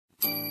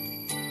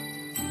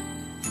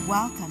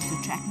Welcome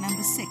to track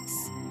number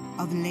 6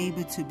 of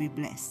Labor to be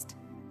Blessed.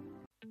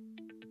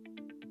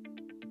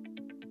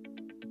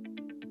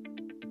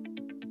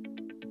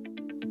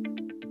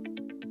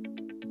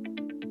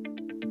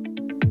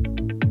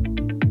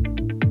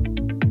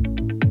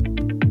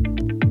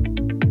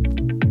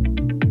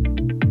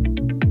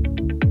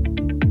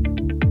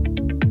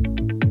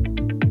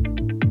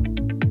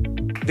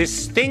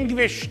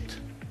 Distinguished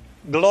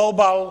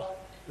Global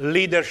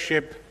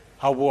Leadership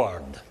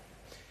Award.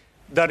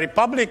 The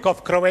Republic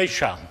of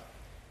Croatia,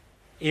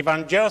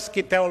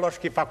 Evangelski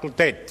Teološki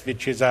Fakultet,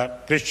 which is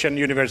a Christian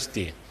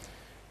university,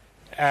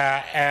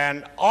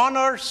 and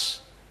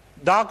honors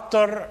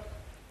Dr.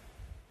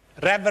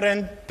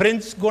 Reverend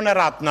Prince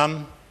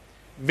Guneratnam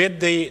with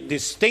the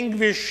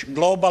Distinguished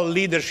Global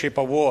Leadership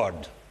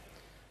Award.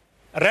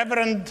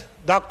 Reverend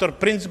Dr.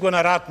 Prince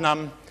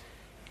Guneratnam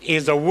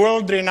is a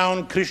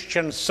world-renowned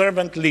Christian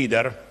servant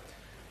leader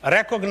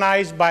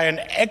recognized by an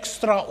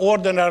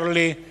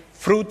extraordinarily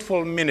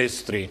fruitful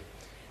ministry,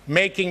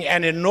 making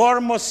an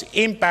enormous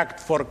impact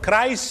for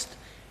Christ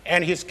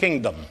and his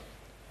kingdom,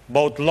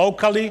 both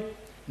locally,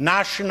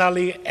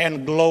 nationally,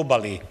 and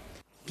globally.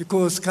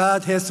 Because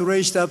God has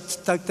raised up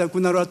Dr.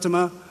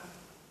 Guneratnam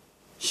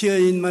here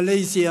in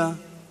Malaysia,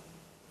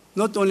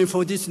 not only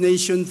for this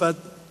nation, but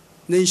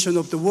nation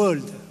of the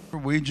world.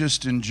 We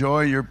just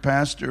enjoy your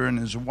pastor and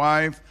his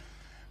wife.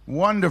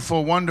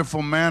 Wonderful,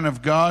 wonderful man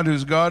of God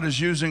whose God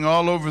is using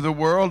all over the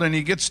world, and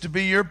he gets to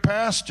be your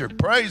pastor.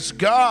 Praise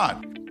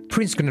God.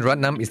 Prince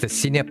Guneratnam is the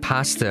senior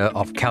pastor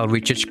of Calvary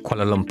Church,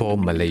 Kuala Lumpur,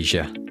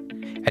 Malaysia.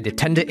 At the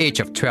tender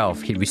age of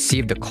 12, he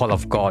received the call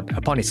of God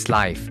upon his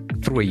life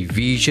through a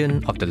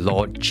vision of the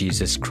Lord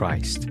Jesus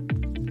Christ.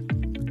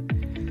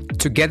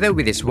 Together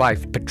with his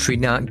wife,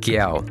 Patrina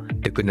Giao,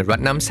 the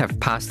Guneratnams have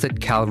pastored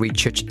Calvary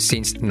Church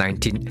since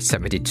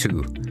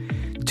 1972.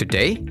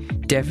 Today,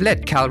 they have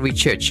led Calvary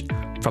Church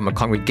from a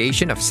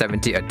congregation of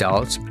 70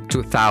 adults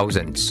to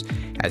thousands,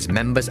 as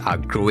members are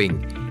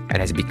growing, and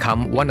has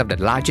become one of the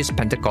largest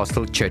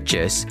Pentecostal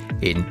churches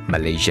in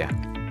Malaysia.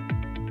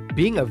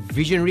 Being a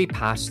visionary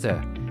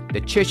pastor,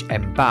 the church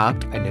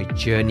embarked on a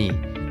journey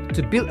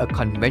to build a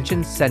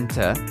convention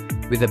center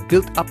with a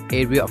built-up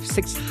area of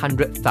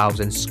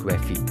 600,000 square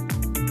feet.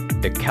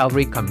 The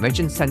Calvary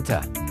Convention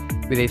Center,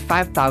 with a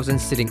 5,000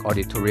 seating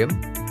auditorium,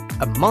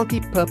 a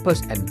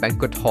multi-purpose and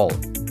banquet hall,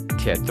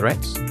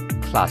 theatres,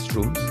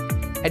 classrooms,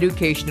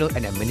 educational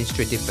and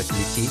administrative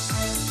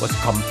facilities, was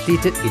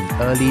completed in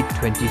early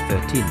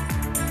 2013.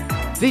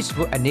 This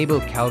will enable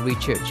Calvary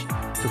Church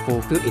to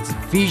fulfill its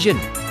vision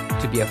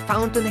to be a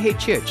fountainhead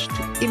church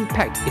to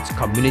impact its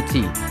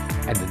community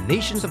and the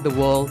nations of the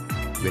world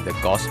with the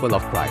gospel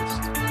of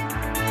Christ.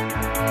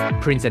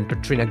 Prince and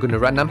Patrina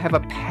Guneratnam have a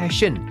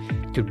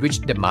passion to reach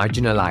the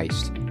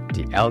marginalized,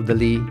 the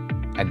elderly,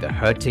 and the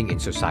hurting in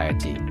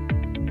society.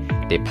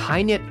 They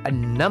pioneered a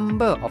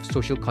number of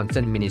social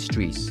concern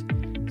ministries,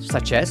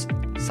 such as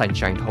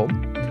Sunshine Home,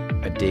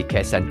 a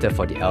daycare center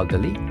for the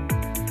elderly,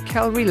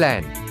 Calvary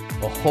Land,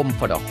 a home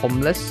for the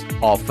homeless,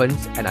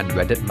 orphans, and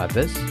unwedded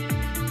mothers,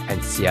 and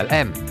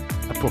CLM,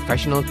 a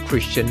professional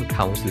Christian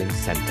counseling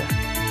center.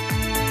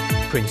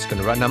 Prince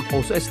Guneratnam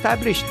also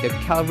established the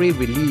Calvary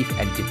Relief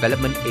and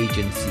Development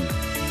Agency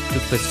to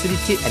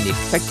facilitate an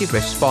effective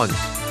response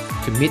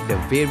to meet the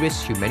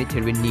various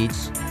humanitarian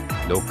needs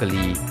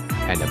locally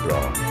and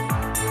abroad.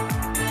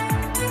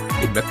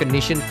 In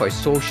recognition for his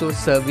social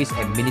service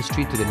and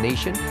ministry to the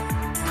nation,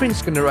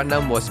 Prince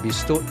Guneratnam was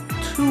bestowed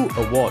 2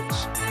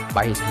 awards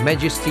by His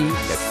Majesty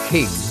the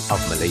King of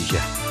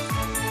Malaysia.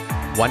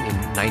 One in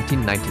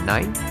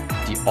 1999,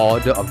 the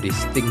Order of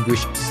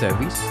Distinguished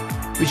Service,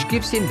 which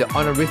gives him the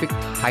honorific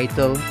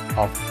title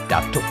of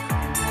Datuk.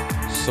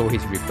 So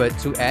he's referred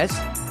to as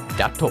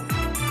Datuk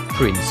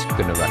Prince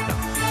Guneratnam.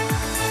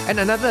 And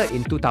another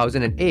in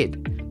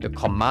 2008, the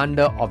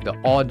Commander of the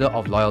Order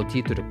of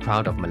Loyalty to the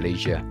Crown of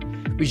Malaysia,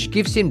 which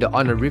gives him the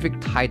honorific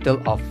title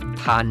of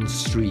Tan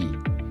Sri.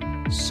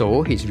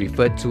 So he's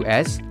referred to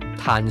as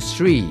Tan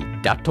Sri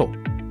Datuk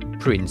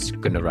Prince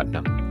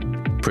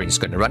Guneratnam. Prince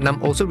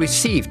Guneratnam also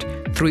received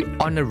 3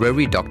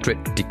 honorary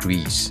doctorate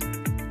degrees: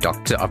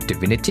 Doctor of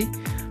Divinity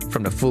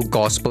from the Full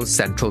Gospel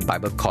Central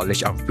Bible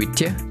College of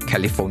Whittier,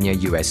 California,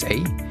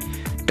 USA,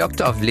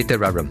 Doctor of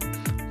Literarum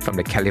from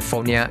the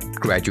California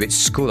Graduate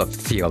School of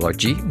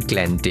Theology,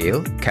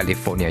 Glendale,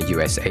 California,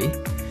 USA,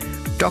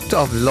 Doctor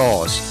of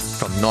Laws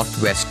from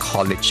Northwest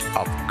College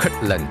of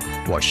Kirtland,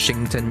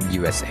 Washington,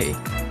 USA.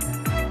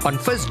 On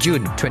 1st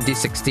June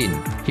 2016,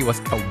 he was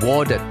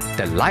awarded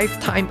the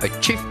Lifetime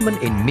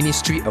Achievement in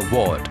Ministry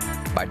Award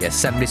by the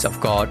Assemblies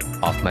of God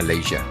of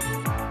Malaysia.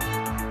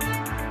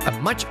 A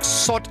much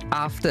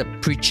sought-after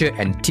preacher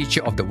and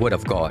teacher of the Word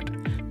of God,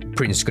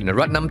 Prince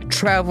Guneratnam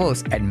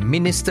travels and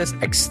ministers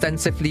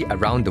extensively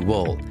around the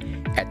world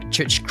at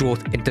Church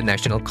Growth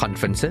International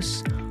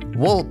Conferences,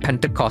 World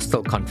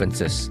Pentecostal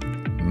Conferences,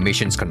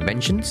 Missions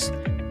Conventions,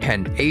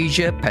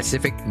 Pan-Asia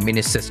Pacific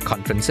Ministers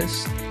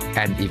Conferences,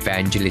 and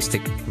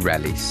evangelistic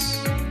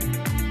rallies.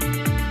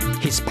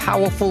 His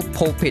powerful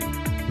pulpit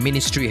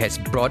ministry has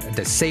brought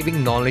the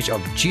saving knowledge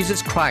of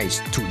Jesus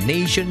Christ to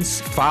nations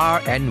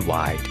far and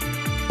wide,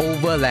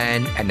 over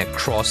land and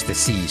across the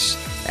seas,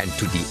 and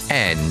to the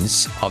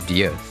ends of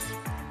the earth.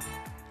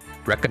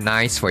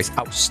 Recognized for his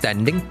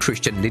outstanding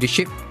Christian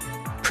leadership,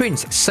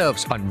 Prince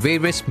serves on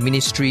various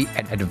ministry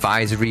and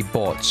advisory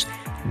boards,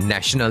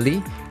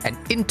 nationally and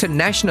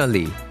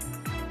internationally.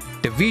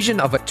 The vision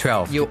of a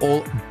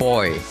 12-year-old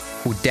boy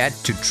who dared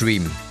to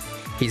dream.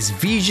 His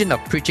vision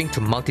of preaching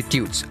to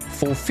multitudes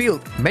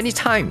fulfilled many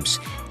times,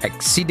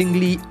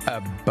 exceedingly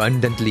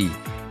abundantly,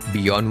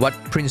 beyond what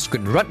Prince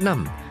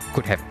Guneratnam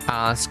could have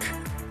asked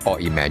or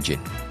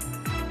imagined.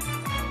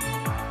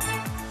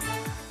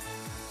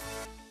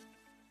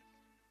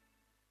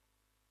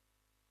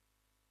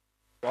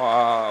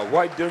 Wow,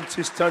 why don't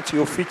you stand to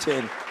your feet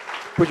and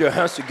put your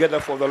hands together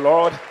for the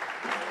Lord?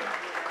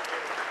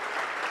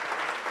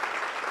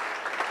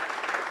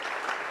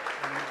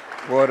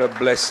 What a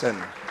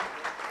blessing.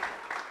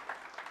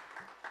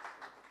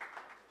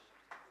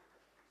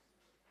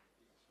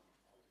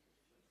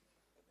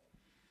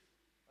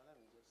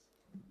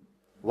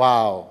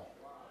 Wow.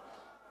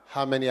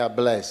 How many are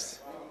blessed?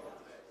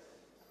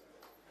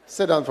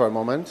 Sit down for a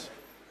moment.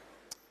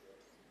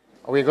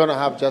 We're going to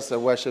have just a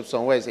worship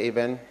song. Where's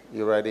Eben?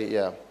 You ready?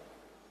 Yeah.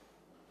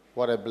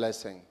 What a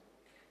blessing.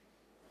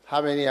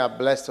 How many are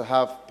blessed to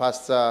have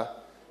Pastor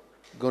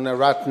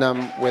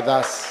Guneratnam with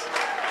us?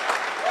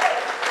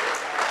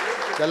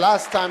 The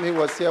last time he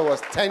was here was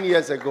 10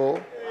 years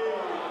ago.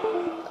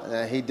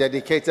 He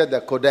dedicated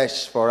the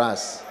Kodesh for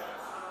us.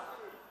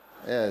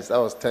 Yes, that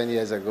was 10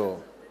 years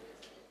ago.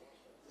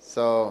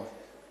 So,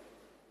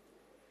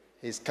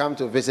 he's come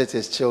to visit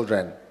his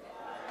children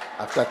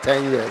after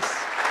 10 years.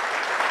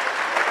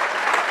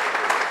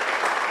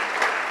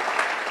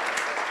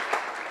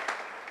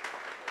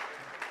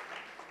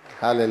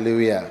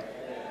 Hallelujah.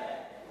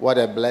 What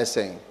a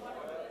blessing.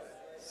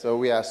 So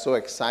we are so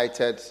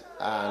excited,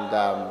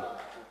 and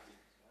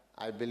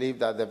I believe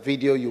that the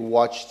video you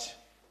watched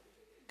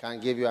can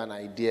give you an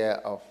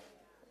idea of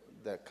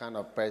the kind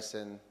of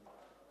person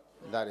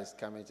that is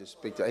coming to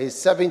speak to. He's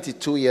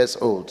 72 years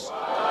old.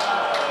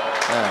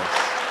 Yes.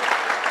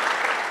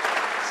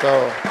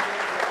 So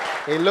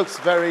he looks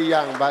very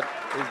young, but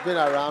he's been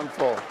around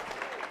for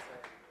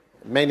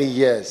many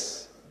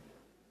years.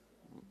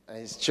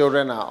 His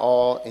children are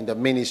all in the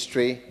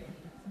ministry,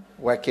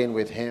 working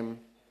with him.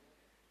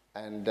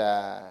 And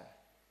I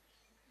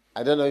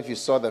don't know if you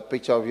saw the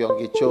picture of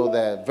Yonggi Cho.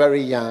 They're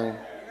very young.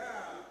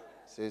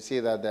 So you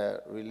see that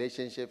the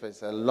relationship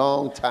is a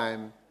long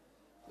time,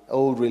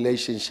 old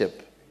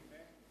relationship.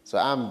 So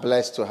I'm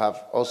blessed to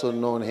have also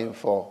known him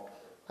for,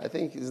 I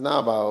think it's now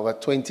about over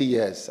 20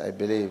 years, I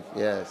believe.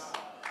 Yes.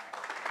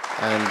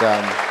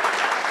 And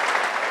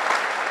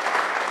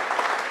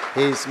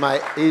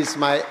he's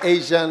my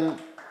Asian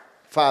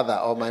father,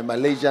 or my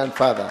Malaysian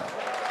father.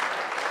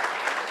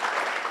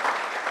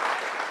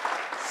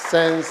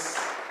 Since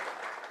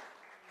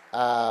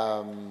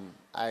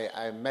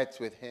I met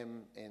with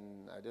him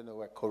in, I don't know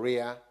where,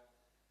 Korea,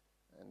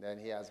 and then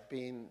he has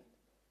been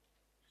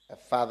a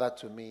father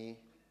to me,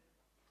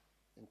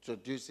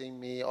 introducing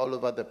me all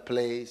over the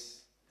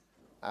place.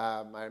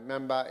 I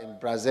remember in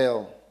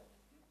Brazil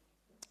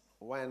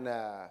when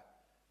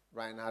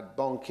Reinhard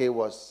Bonnke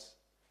was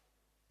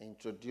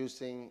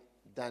introducing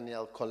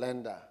Daniel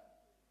Kolenda,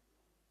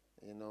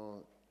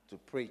 to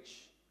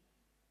preach.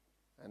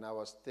 And I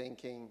was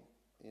thinking,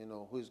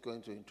 who's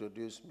going to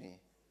introduce me?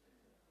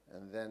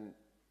 And then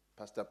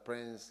Pastor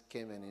Prince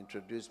came and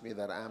introduced me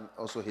that I'm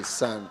also his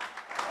son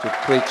to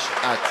preach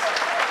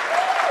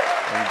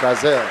in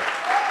Brazil.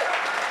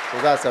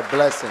 So that's a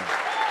blessing.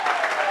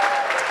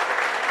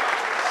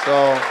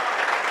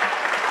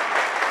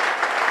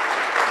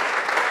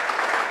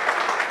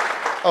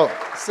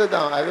 Sit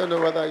down. I don't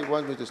know whether you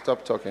want me to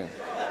stop talking.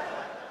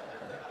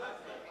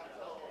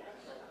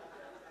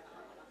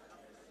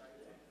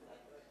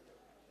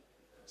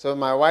 So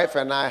my wife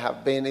and I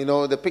have been,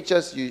 the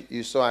pictures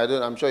you saw,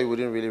 I'm sure you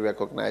wouldn't really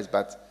recognize,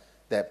 but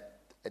their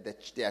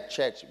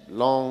church,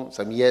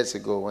 some years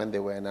ago when they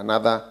were in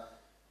another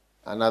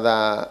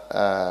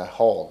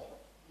hall,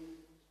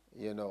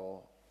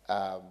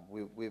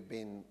 we've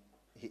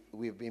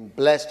been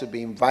blessed to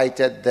be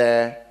invited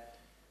there,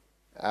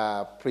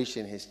 preach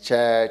in his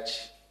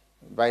church,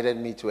 invited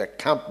me to a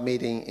camp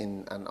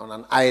meeting on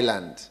an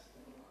island.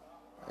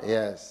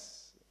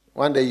 Yes.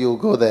 One day you'll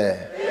go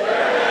there.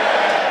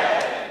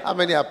 How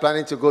many are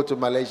planning to go to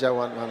Malaysia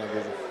one of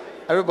these?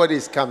 Everybody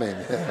is coming.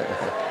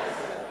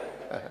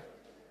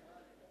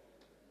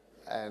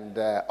 And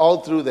all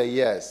through the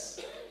years,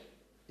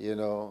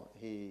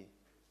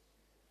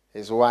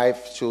 his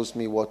wife shows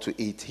me what to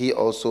eat. He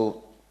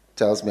also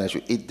tells me I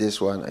should eat this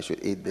one, I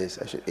should eat this,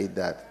 I should eat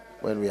that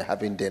when we're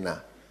having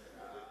dinner.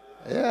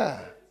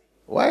 Yeah,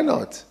 why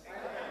not?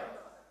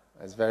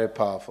 It's very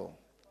powerful.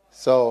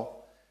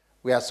 So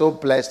we are so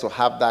blessed to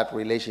have that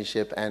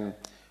relationship, and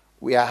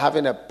we are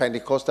having a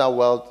Pentecostal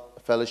World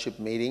Fellowship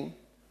meeting,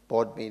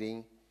 board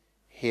meeting,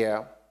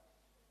 here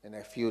in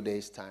a few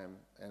days' time.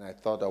 And I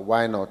thought,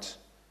 why not?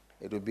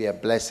 It would be a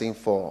blessing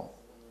for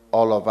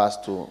all of us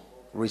to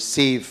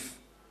receive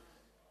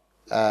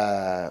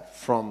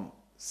from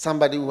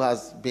somebody who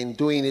has been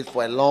doing it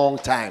for a long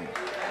time.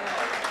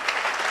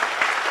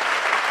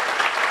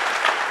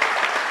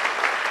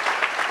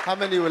 How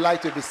many would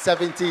like to be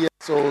 70 years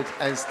old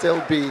and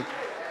still be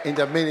in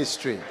the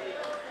ministry?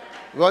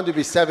 You want to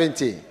be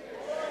 70?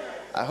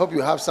 I hope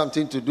you have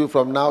something to do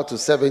from now to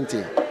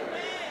 70.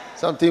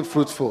 Something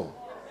fruitful.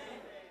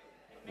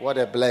 What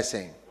a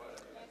blessing.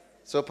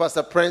 So,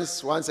 Pastor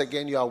Prince, once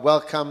again, you are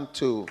welcome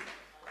to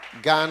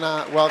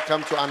Ghana.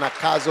 Welcome to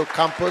Anakazo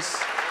campus.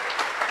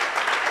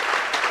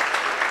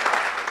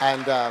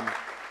 And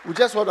we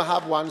just want to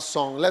have one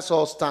song. Let's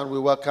all stand. We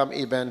welcome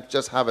Eben.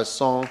 Just have a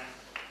song,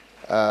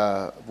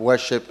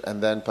 worship,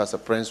 and then Pastor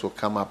Prince will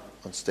come up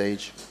on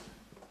stage.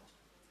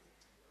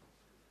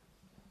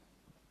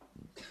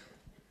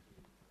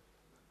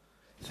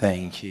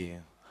 Thank you.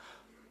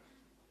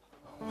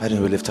 Why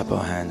don't we lift up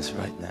our hands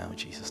right now in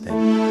Jesus'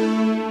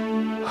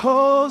 name?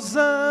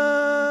 Hosanna,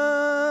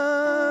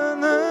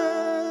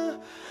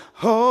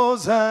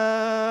 Hosanna,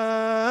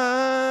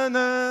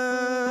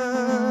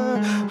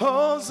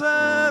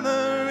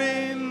 Hosanna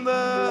in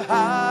the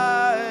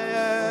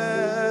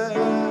highest.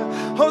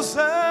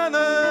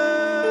 Hosanna,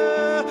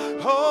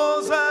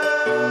 Hosanna,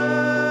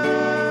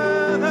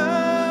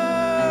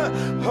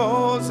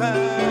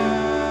 Hosanna,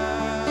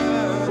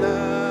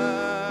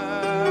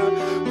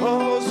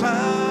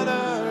 Hosanna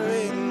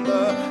in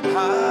the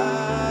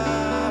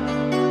high.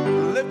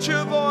 Lift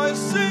your voice,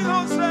 sing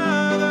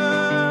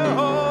Hosanna,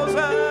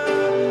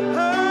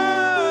 Hosanna,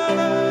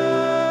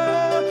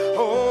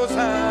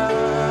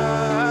 Hosanna,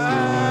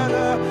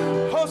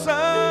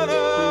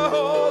 Hosanna,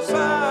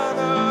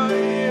 Hosanna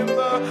in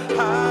the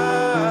high.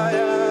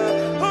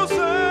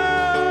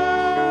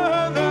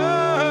 Hosanna,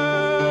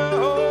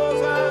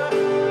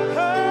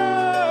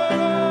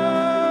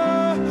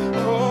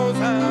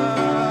 Hosanna,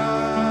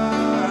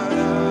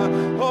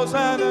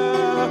 Hosanna,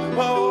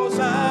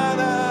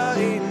 Hosanna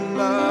in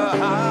the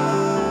high.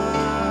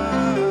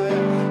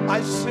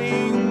 I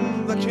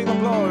sing the King of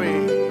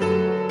Glory.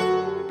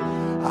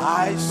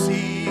 I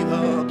see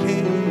the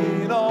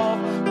King of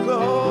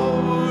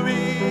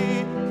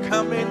Glory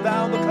coming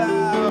down the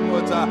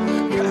clouds,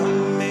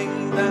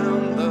 coming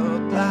down the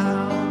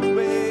clouds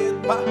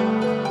with power.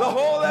 The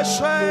whole that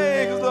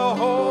shakes, the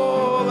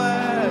whole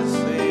that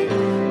sings.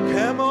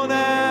 Come on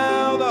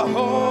now, the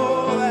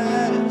whole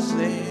that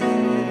sings.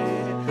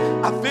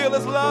 I feel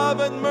His love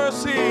and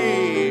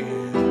mercy. I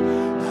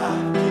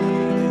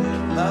feel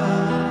His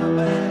love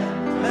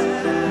and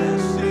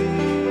mercy.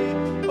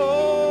 Oh,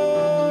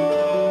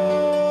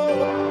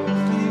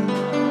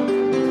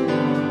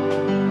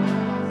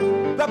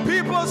 the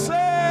people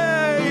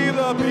say,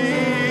 the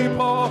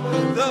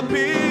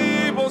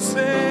people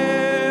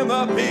say,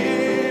 the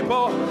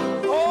people,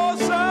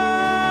 Hosanna,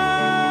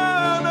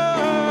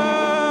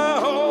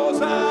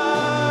 Hosanna,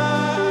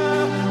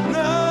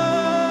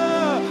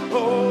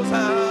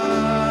 Hosanna,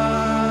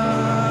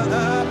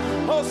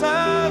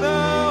 Hosanna,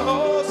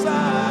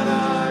 Hosanna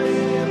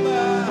in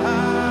the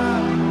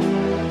high.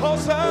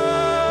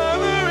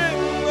 Hosanna in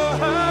the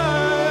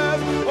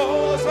highest.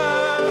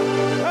 Hosanna,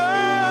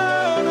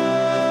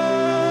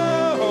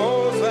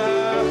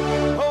 Hosanna,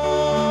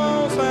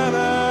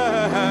 Hosanna,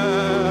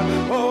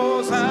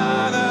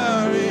 Hosanna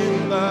in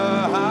the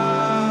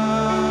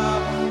high.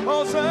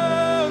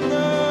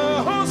 Hosanna,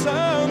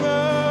 Hosanna,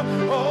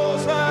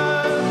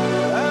 Hosanna,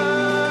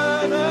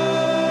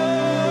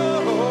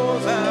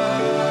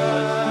 Hosanna,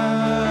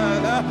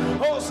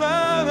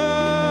 Hosanna,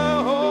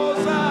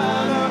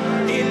 Hosanna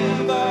in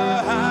the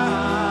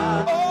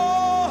high. Oh,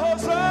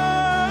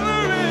 Hosanna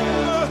in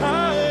the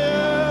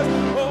highest.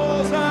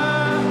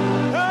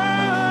 Hosanna,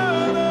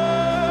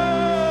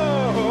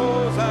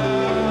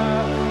 Hosanna,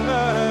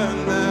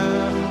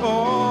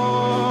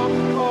 oh,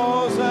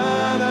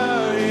 Hosanna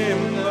in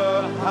the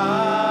highest.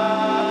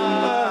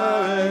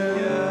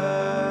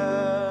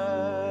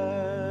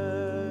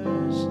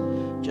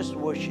 Just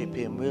worship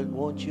Him.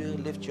 Won't you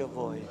lift your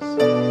voice?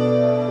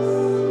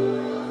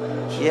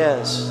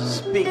 Yes,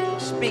 speak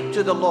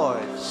to the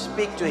Lord.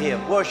 Speak to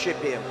Him. Worship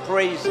Him.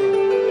 Praise Him.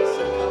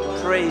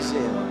 Praise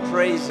Him.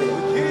 Praise Him.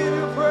 We give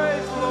you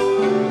praise,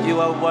 Lord. You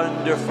are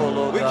wonderful,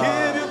 O God. We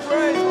give you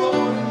praise,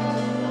 Lord.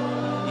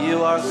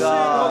 You are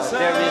God.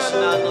 There is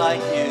none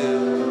like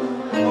you.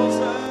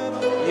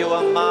 You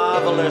are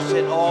marvelous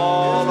in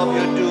all of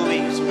your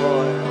doings,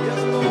 Lord.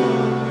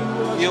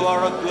 You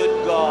are a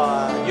good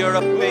God. You're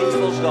a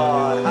faithful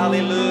God.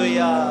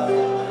 Hallelujah.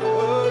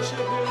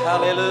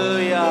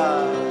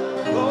 Hallelujah.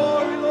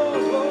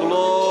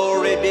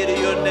 Glory be to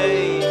your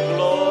name.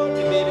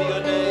 Glory be to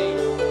your name.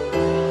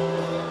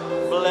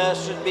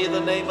 Blessed be the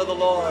name of the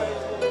Lord.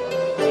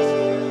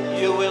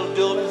 You will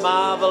do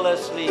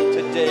marvelously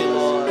today,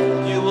 Lord.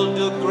 You will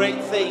do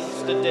great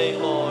things today,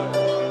 Lord.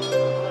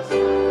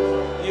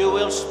 You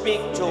will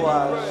speak to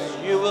us.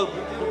 You will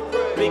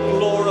be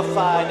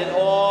glorified in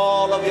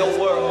all of your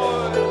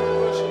work.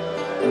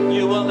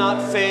 You will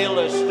not fail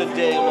us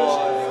today,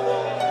 Lord.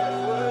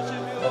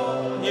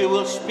 You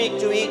will speak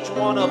to each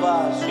one of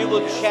us. You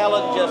will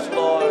challenge us,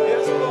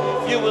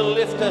 Lord. You will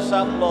lift us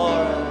up,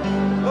 Lord.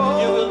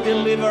 You will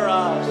deliver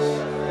us.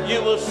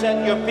 You will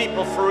set your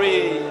people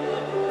free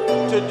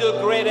to do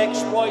great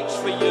exploits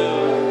for you.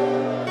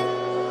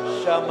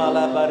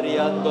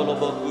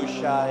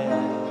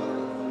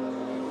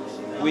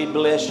 We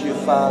bless you,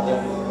 Father.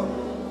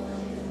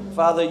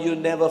 Father, you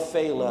never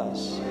fail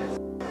us.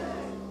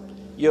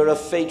 You're a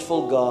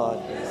faithful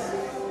God.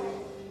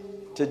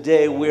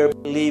 Today we're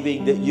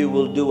believing that you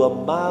will do a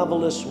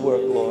marvelous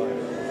work, Lord.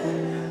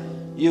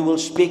 You will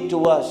speak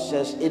to us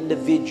as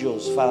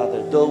individuals,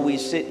 Father, though we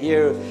sit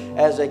here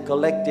as a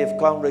collective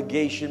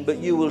congregation, but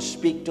you will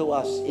speak to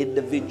us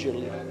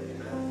individually.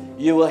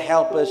 You will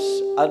help us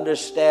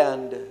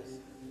understand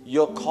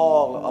your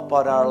call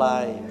upon our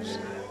lives.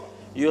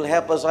 You'll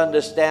help us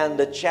understand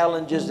the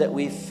challenges that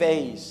we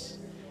face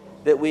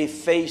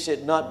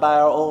it not by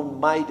our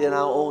own might and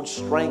our own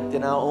strength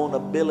and our own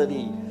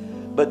ability,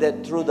 but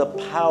that through the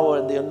power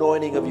and the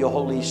anointing of your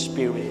Holy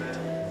Spirit.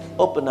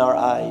 Open our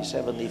eyes,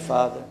 Heavenly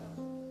Father,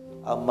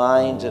 our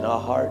minds and our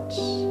hearts.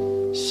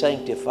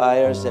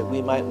 Sanctify us that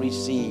we might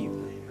receive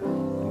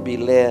and be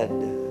led,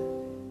 and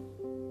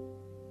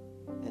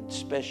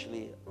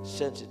especially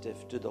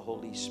sensitive to the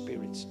Holy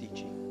Spirit's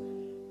teaching.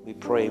 We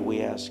pray,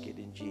 we ask it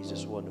in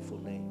Jesus' wonderful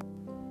name.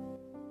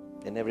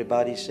 And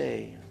everybody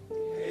say,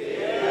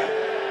 amen.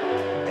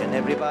 And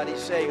everybody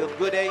say a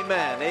good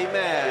amen.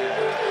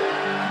 Amen.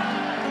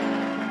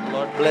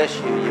 Lord bless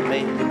you. You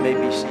may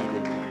be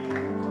seated.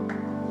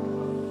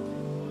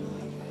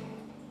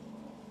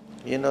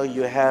 You know,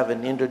 you have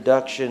an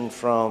introduction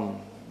from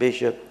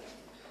Bishop.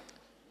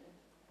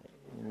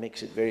 It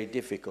makes it very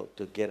difficult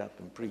to get up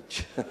and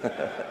preach.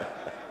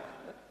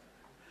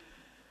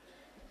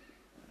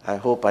 I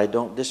hope I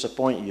don't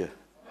disappoint you.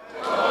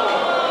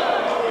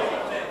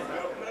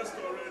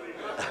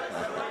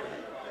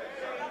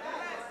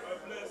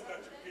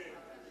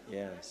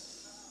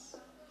 Yes.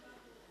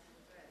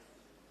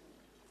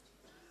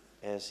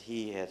 As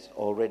he has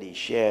already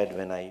shared,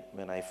 when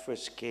I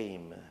first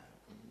came,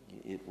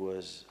 it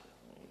was,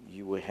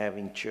 you were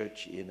having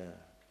church in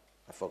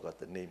I forgot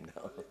the name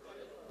now.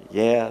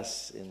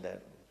 Yes, in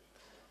that.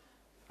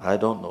 I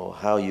don't know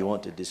how you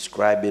want to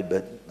describe it,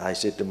 but I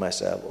said to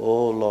myself,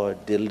 oh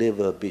Lord,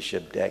 deliver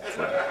Bishop Dak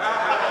from me.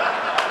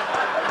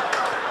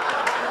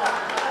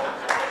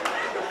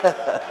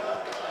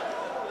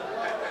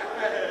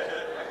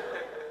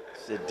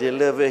 Said,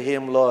 deliver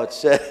him, Lord.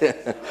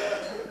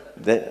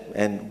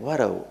 And what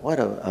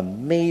an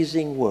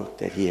amazing work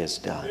that he has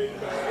done.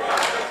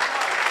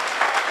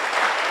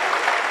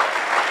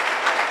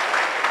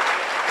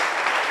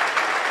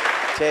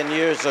 10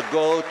 years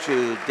ago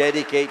to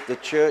dedicate the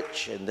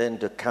church, and then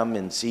to come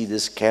and see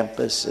this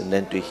campus, and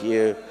then to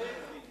hear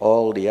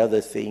all the other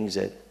things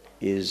that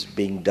is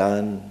being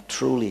done.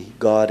 Truly,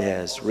 God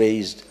has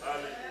raised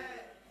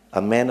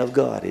a man of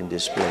God in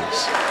this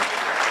place.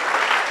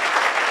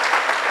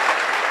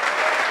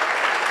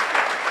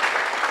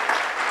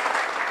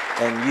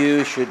 And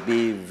you should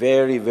be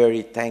very,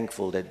 very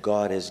thankful that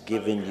God has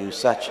given you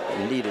such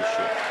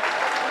leadership.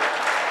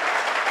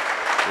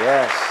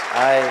 Yes,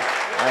 I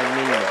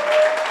mean it.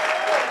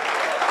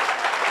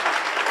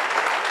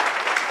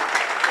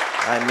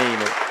 I mean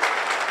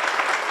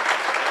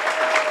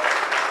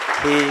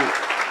it.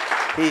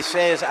 He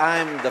says,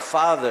 I'm the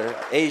father,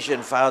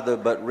 Asian father,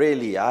 but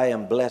really I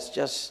am blessed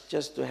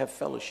just to have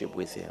fellowship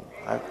with him.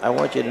 I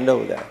want you to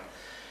know that.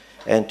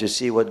 And to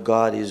see what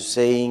God is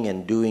saying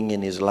and doing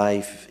in his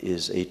life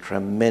is a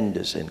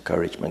tremendous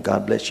encouragement.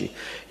 God bless you.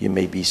 You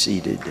may be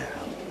seated.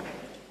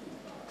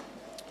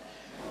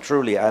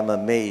 Truly, I'm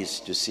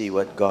amazed to see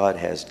what God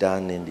has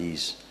done in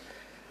these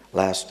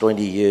last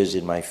 20 years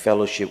in my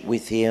fellowship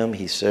with him.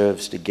 He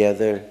serves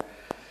together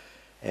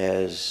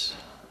as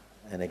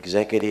an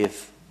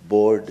executive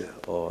board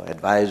or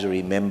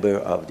advisory member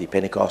of the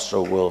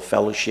Pentecostal World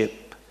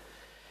Fellowship.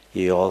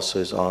 He also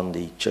is on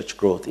the Church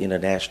Growth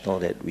International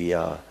that we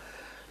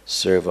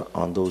serve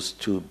on those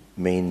two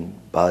main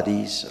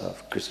bodies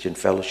of Christian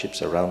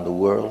fellowships around the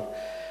world.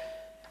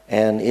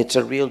 And it's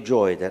a real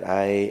joy that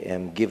I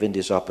am given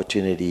this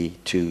opportunity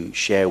to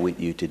share with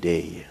you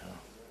today.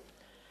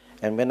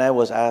 And when I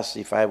was asked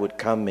if I would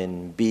come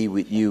and be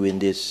with you in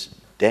this,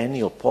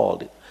 Daniel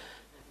Paul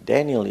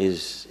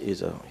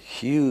is a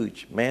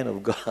huge man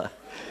of God.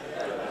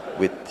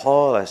 With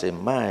Paul, I said,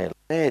 my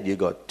Lord, you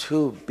got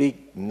two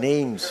big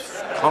names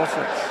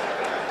conference.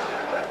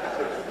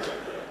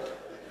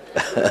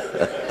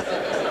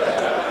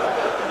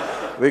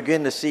 We're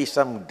going to see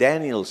some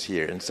Daniels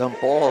here and some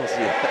Pauls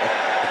here.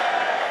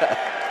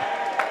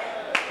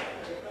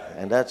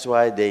 And that's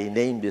why they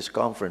named this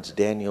conference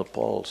Daniel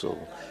Paul. So,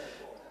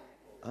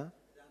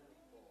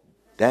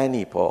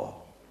 Danny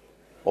Paul,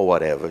 or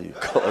whatever you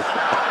call it.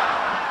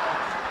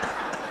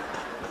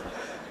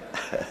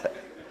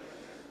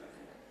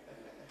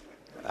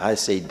 I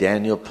say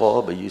Daniel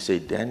Paul, but you say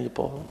Danny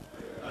Paul?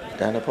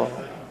 Daniel Paul?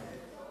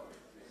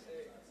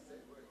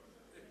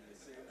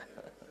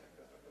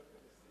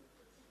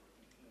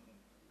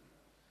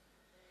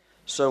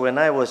 So when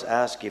I was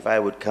asked if I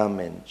would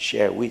come and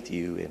share with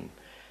you, and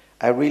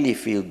I really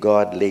feel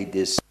God laid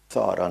this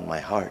thought on my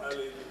heart.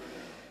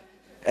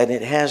 And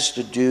it has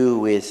to do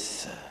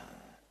with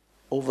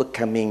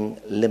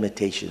overcoming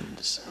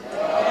limitations.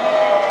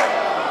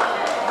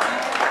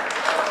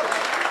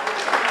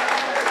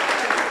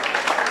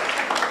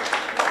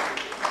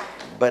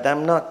 But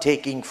I'm not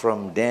taking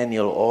from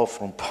Daniel or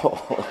from Paul.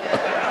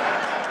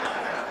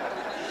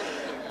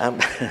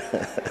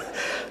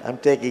 I'm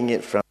taking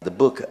it from the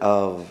book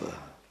of,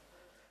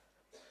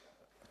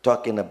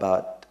 talking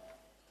about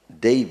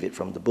David,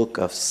 from the book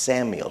of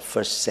Samuel,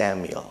 1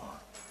 Samuel.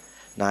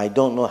 Now, I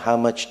don't know how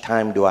much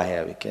time do I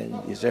have.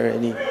 Is there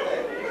any?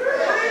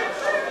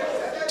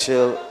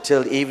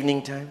 Till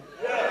evening time?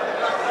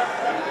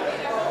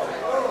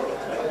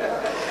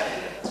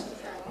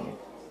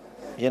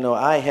 You know,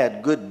 I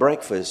had good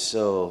breakfast,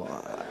 so...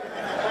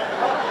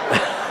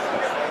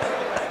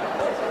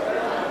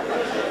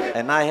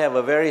 and I have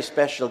a very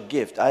special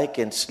gift. I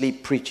can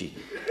sleep preaching.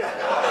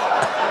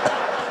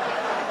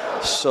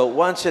 So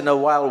once in a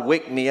while,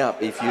 wake me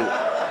up.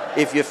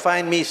 If you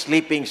find me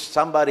sleeping,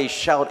 somebody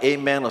shout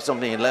amen or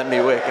something and let me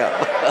wake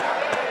up.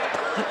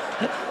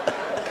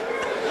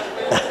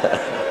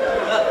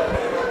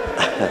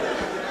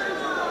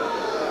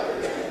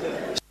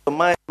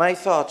 So my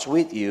thoughts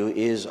with you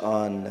is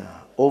on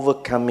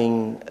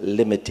overcoming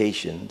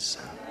limitations.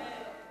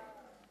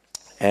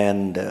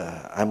 And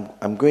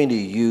I'm going to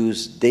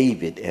use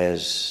David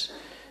as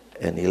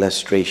an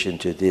illustration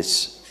to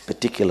this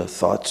particular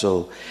thought.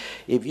 So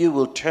if you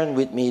will turn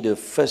with me to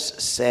 1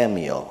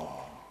 Samuel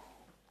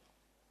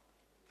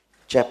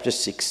chapter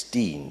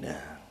 16.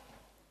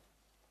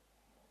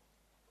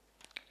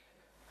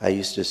 I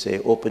used to say,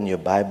 open your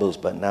Bibles,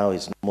 but now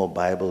it's no more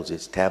Bibles,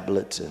 it's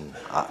tablets and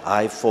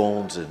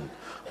iPhones and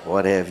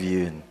what have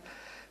you. And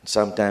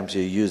sometimes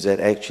you use that,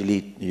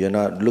 actually, you're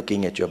not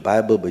looking at your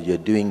Bible, but you're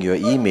doing your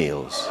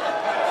emails.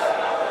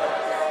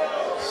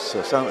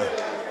 So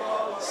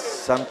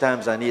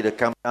sometimes I need to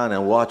come down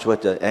and watch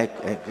what the...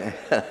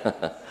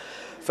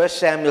 1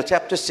 Samuel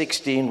chapter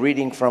 16,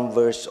 reading from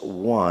verse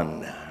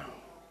 1.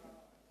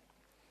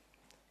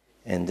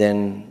 And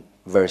then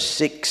verse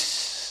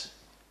 6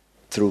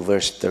 through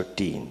verse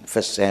 13.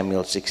 1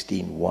 Samuel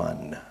 16,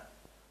 1.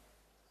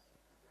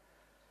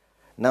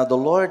 Now the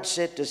Lord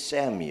said to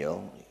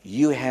Samuel,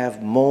 you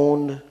have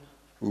mourned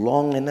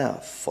long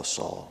enough for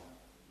Saul.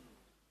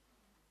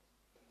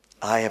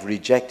 I have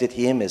rejected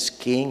him as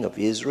king of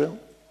Israel.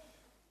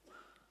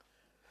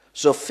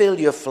 So fill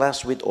your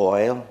flask with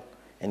oil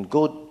and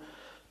go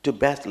to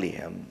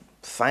Bethlehem.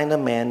 Find a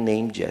man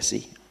named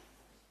Jesse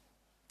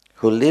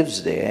who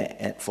lives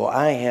there, for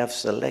I have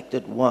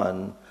selected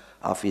one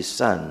of his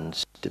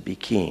sons to be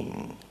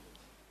king.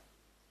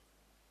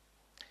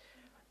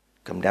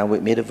 Come down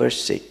with me to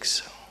verse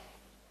 6.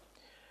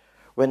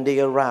 When they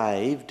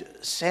arrived,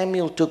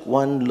 Samuel took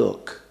one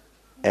look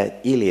at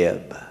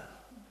Eliab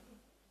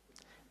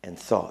and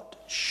thought,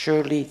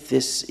 surely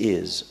this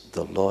is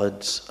the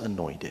Lord's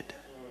anointed.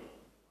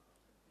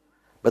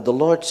 But the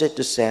Lord said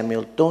to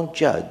Samuel, don't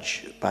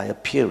judge by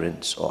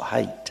appearance or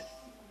height,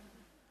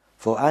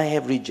 for I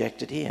have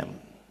rejected him.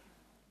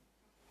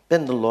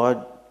 Then the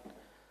Lord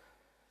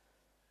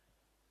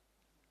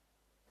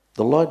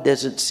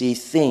doesn't see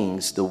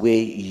things the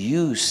way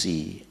you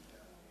see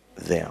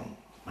them.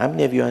 How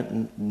many of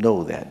you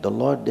know that? The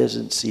Lord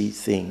doesn't see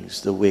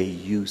things the way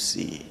you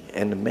see.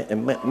 And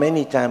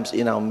many times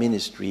in our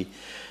ministry,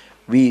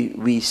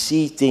 we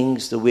see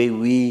things the way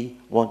we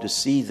want to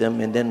see them,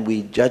 and then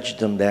we judge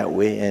them that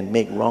way and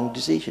make wrong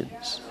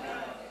decisions.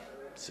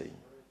 See?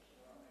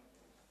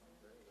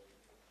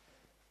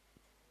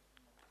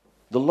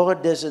 The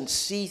Lord doesn't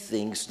see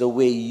things the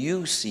way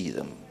you see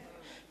them.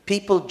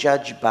 People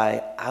judge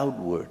by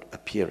outward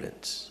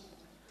appearance,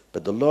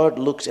 but the Lord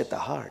looks at the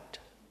heart.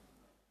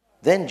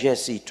 Then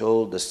Jesse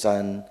told the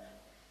son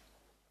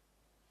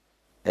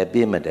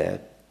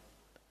Abimelech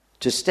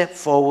to step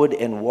forward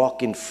and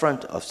walk in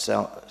front of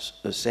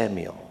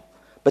Samuel.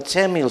 But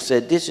Samuel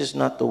said, this is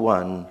not the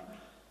one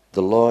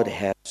the Lord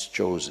has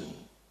chosen.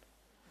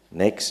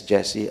 Next,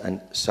 Jesse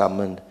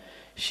summoned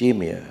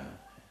Shimei.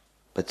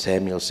 But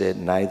Samuel said,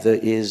 neither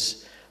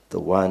is the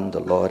one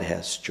the Lord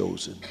has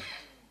chosen.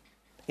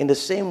 In the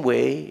same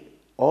way,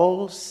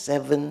 all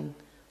 7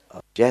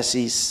 of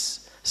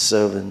Jesse's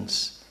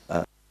servants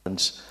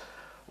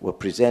were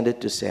presented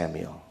to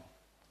Samuel.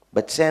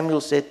 But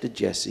Samuel said to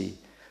Jesse,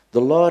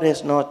 the Lord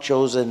has not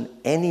chosen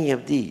any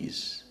of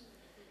these.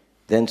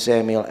 Then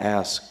Samuel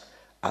asked,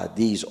 are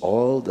these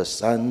all the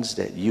sons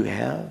that you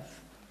have?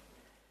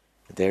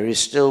 There is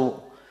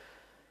still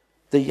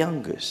the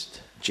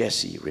youngest,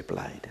 Jesse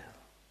replied.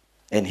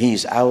 And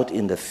he's out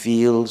in the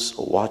fields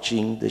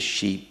watching the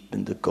sheep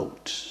and the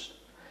goats.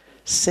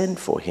 Send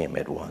for him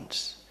at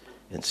once.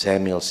 And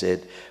Samuel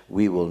said,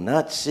 we will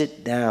not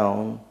sit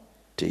down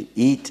to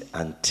eat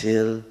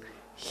until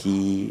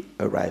he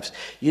arrives.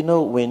 You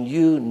know, when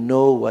you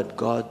know what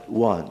God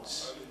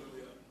wants,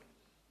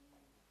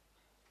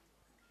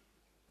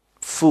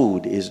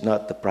 food is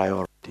not the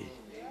priority.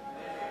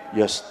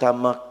 Your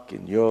stomach walk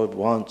in your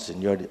wants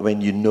and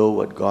when you know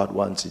what God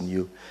wants in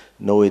you,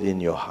 know it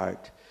in your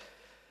heart,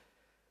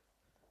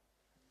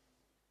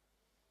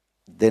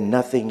 then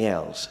nothing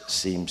else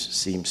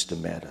seems to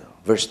matter.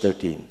 Verse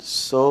 13,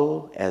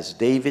 so as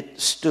David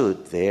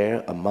stood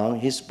there among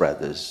his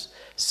brothers,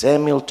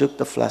 Samuel took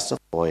the flask of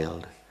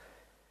oil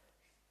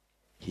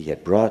he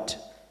had brought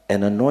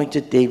and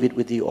anointed David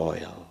with the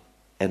oil,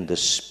 and the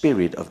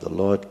Spirit of the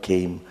Lord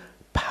came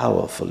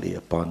powerfully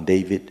upon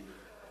David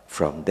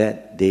from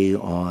that day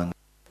on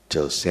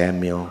till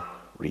Samuel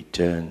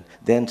returned.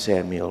 Then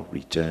Samuel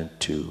returned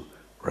to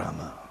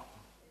Ramah.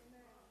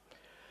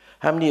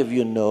 How many of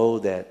you know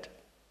that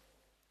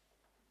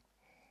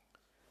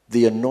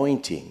the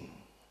anointing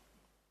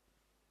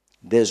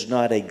does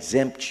not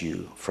exempt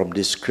you from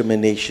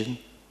discrimination?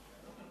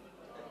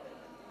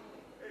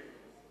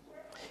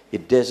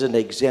 It doesn't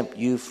exempt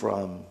you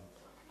from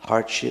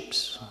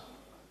hardships,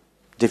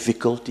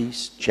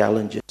 difficulties,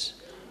 challenges,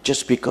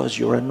 just because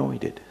you're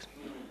anointed.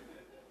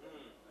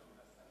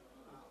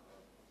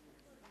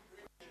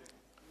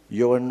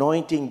 Your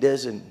anointing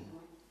doesn't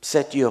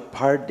set you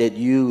apart that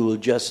you will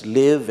just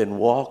live and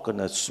walk on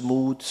a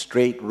smooth,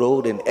 straight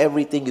road and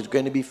everything is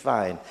going to be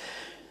fine.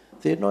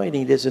 The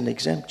anointing doesn't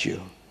exempt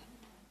you.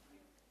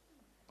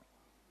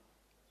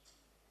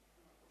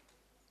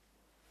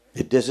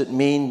 It doesn't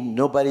mean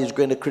nobody's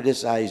going to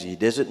criticize you. It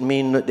doesn't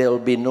mean that there will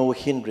be no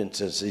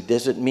hindrances. It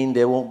doesn't mean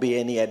there won't be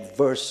any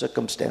adverse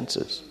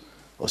circumstances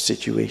or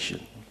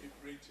situation.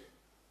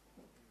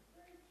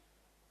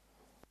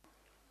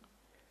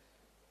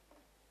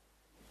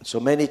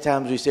 So many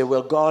times we say,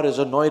 well, God has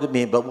anointed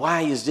me, but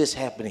why is this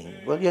happening?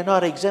 Well, you're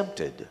not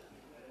exempted.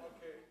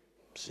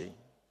 See?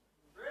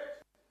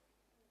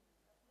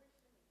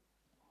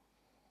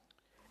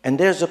 And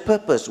there's a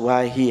purpose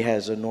why He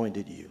has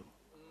anointed you.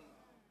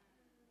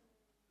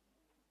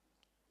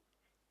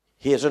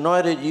 He has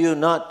anointed you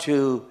not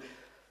to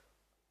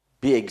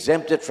be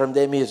exempted from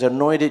them. He has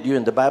anointed you,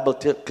 and the Bible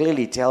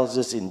clearly tells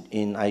us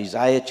in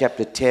Isaiah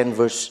chapter 10,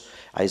 verse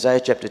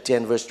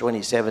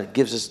 27, it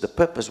gives us the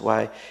purpose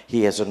why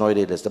He has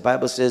anointed us. The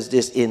Bible says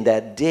this, in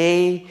that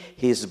day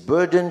His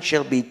burden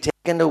shall be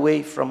taken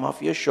away from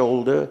off your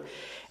shoulder,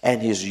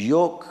 and His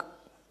yoke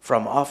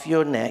from off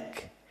your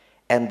neck,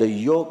 and the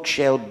yoke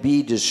shall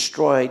be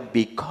destroyed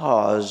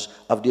because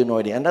of the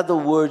anointing. In other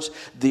words,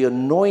 the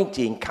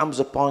anointing comes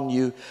upon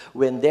you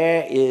when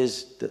there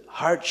is the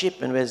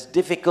hardship and there's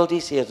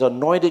difficulties. He has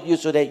anointed you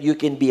so that you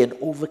can be an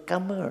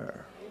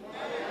overcomer,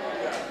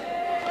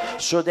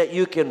 so that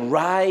you can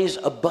rise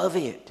above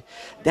it.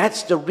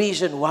 That's the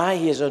reason why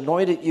He has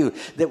anointed you,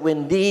 that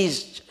when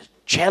these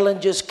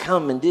challenges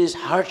come and these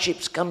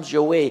hardships comes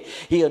your way,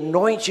 He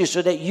anoints you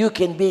so that you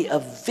can be a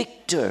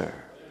victor.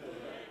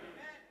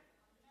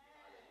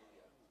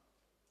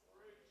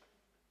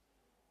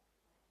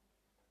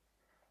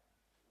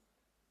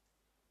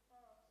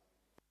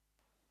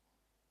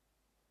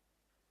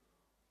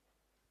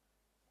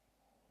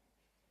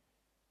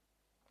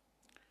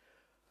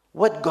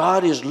 What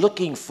God is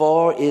looking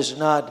for is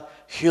not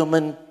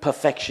human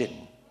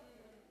perfection.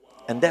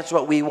 And that's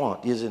what we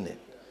want, isn't it?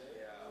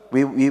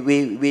 We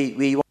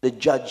want to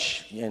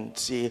judge and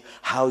see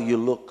how you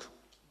look.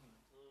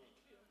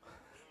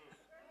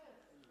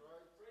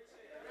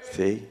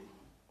 See?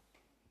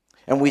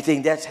 And we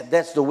think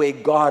that's the way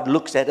God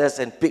looks at us,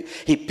 and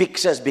He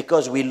picks us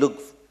because we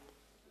look,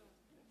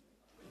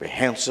 we're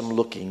handsome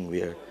looking,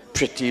 we're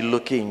pretty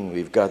looking,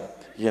 we've got,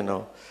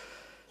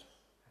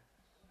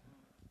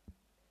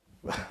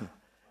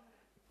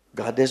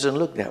 God doesn't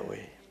look that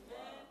way.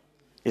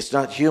 It's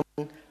not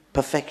human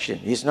perfection.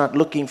 He's not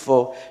looking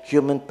for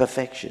human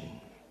perfection.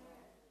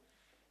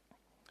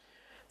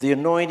 The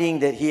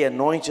anointing that He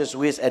anoints us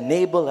with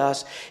enable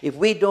us. If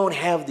we don't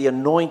have the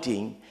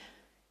anointing,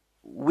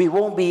 we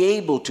won't be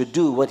able to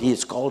do what He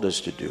has called us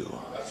to do.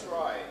 That's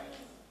right.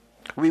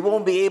 We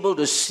won't be able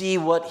to see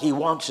what He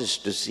wants us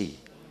to see.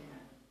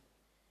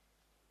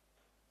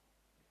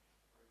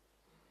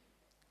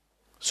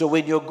 So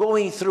when you're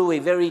going through a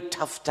very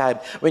tough time,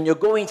 when you're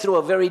going through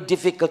a very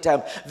difficult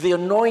time, the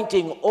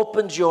anointing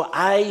opens your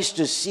eyes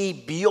to see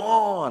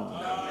beyond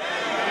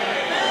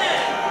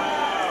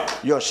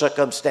your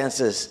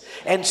circumstances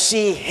and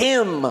see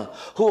Him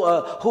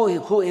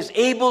who is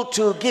able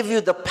to give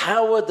you the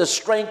power, the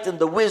strength, and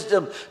the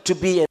wisdom to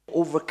be an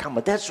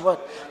overcomer. That's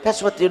what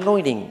the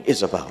anointing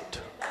is about.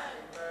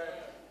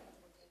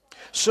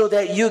 So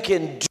that you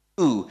can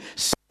do,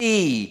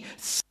 see,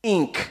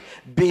 think,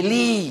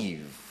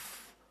 believe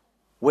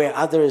where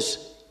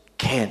others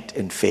can't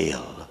and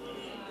fail.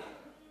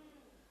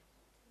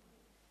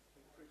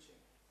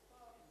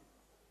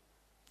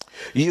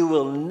 You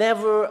will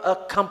never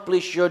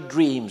accomplish your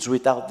dreams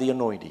without the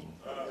anointing.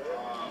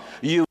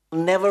 You will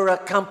never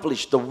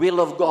accomplish the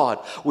will of God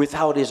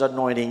without His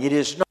anointing. It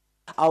is not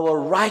our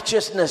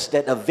righteousness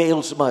that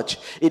avails much.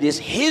 It is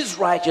His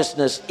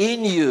righteousness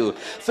in you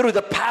through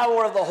the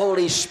power of the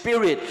Holy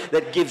Spirit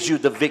that gives you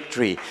the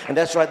victory. And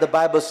that's why the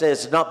Bible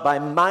says, not by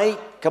might,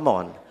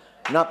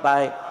 not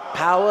by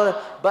power,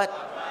 but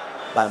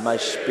by my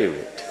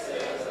Spirit.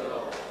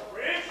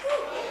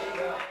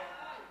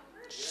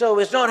 So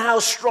it's not how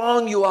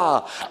strong you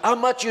are, how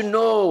much you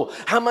know,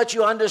 how much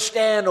you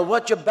understand, or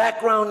what your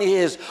background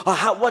is, or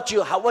what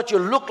you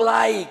look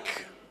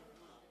like.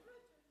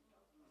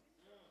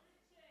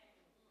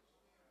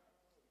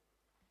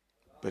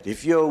 But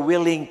if you're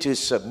willing to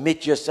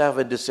submit yourself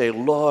and to say,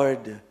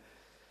 Lord,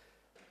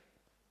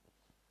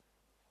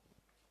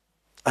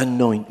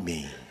 anoint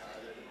me,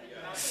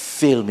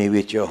 fill me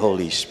with your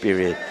Holy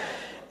Spirit,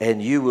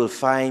 and you will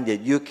find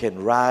that you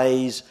can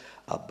rise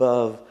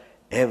above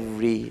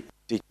every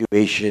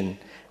situation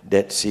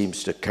that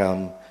seems to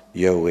come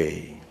your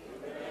way.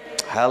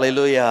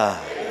 Hallelujah.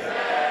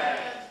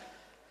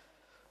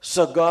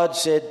 So God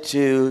said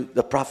to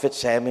the prophet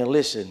Samuel,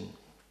 listen,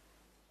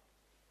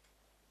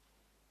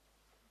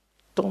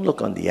 don't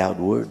look on the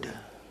outward.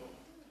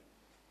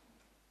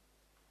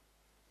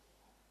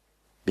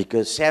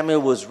 Because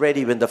Samuel was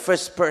ready when the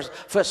first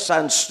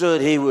son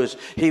stood, he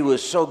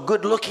was so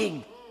good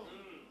looking.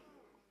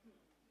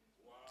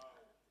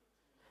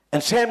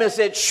 And Samuel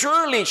said,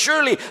 surely,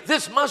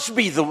 this must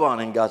be the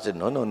one. And God said,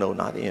 no,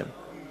 not him.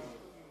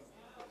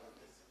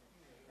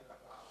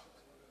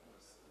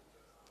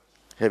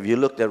 Have you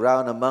looked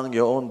around among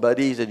your own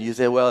buddies and you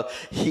say, well,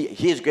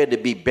 he's going to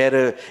be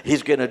better,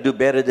 he's going to do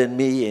better than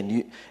me,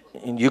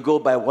 and you go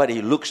by what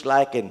he looks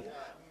like and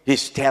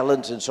his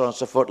talents and so on and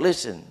so forth.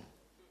 Listen,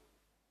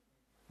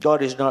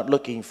 God is not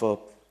looking for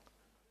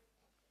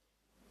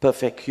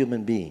perfect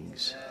human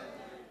beings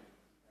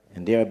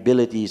and their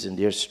abilities and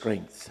their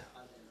strength.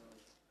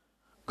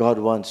 God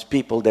wants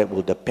people that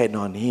will depend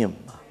on Him,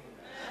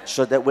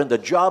 so that when the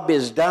job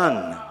is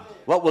done,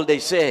 what will they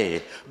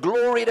say?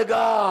 Glory to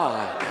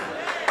God.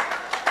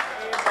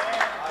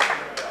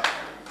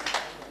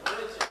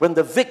 When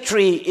the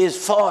victory is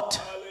fought,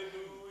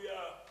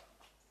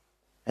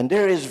 and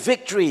there is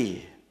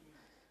victory,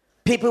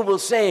 people will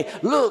say,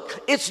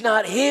 look, it's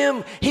not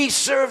him. He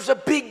serves a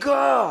big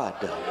God.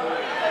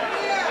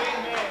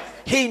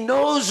 He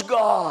knows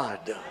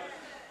God.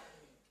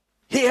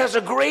 He has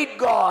a great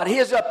God. He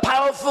has a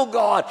powerful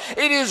God.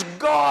 It is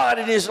God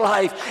in his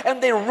life.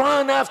 And they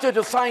run after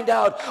to find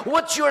out,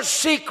 what's your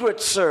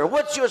secret, sir?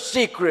 What's your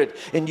secret?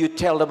 And you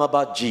tell them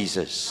about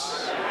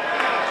Jesus.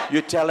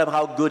 You tell them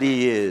how good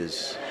he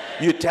is.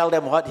 You tell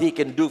them what he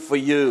can do for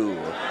you.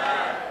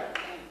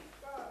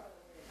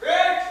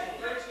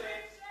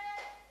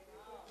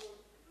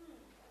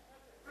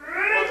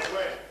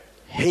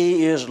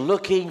 He is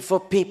looking for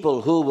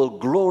people who will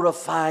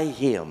glorify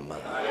him,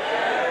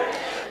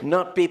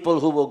 not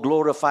people who will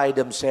glorify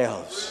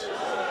themselves.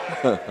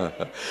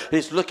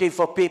 He's looking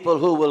for people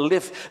who will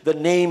lift the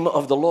name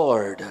of the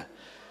Lord.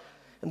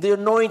 And the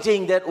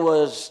anointing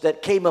that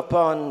came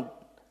upon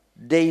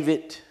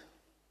David,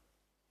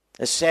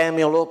 as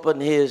Samuel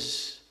opened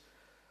his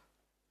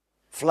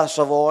flask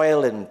of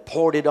oil and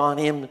poured it on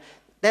him,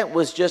 that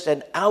was just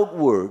an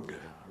outward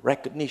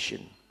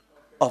recognition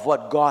of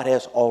what God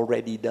has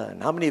already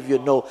done. How many of you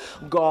know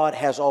God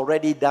has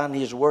already done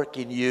his work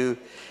in you?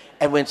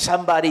 And when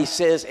somebody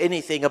says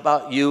anything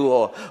about you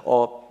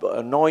or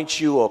anoints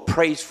you or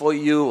prays for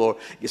you or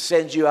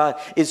sends you out,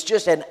 it's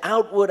just an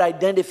outward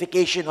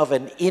identification of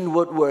an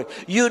inward work.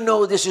 You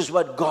know this is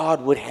what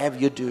God would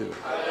have you do.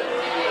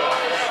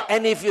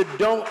 And if you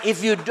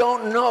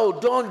don't know,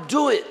 don't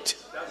do it.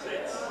 That's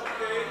it.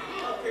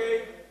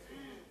 Okay.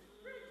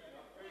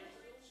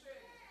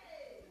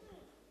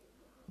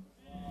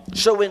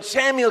 So when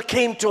Samuel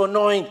came to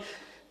anoint,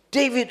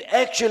 David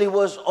actually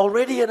was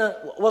already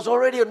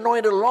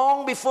anointed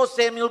long before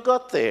Samuel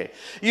got there.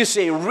 You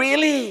say,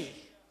 really?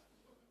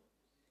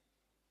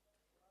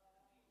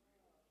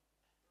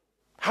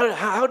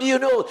 How do you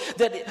know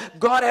that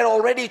God had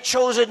already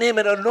chosen him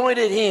and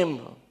anointed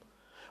him?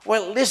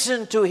 Well,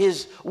 listen to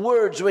his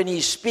words when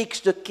he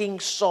speaks to King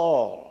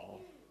Saul.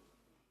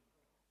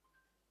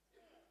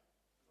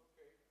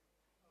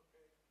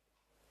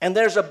 And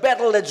there's a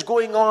battle that's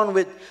going on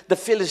with the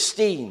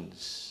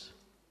Philistines.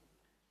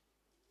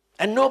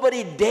 And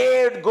nobody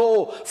dared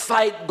go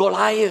fight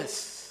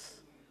Goliath.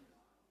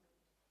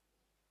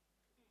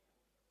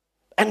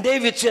 And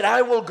David said,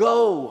 I will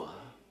go.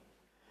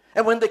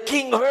 And when the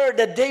king heard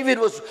that David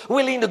was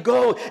willing to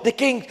go,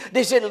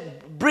 they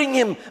said, bring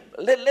him,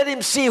 let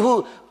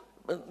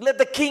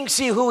the king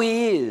see who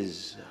he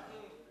is.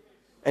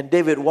 And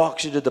David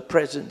walks into the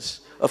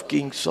presence of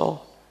King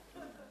Saul.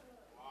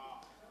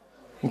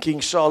 And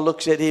King Saul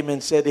looks at him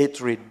and said,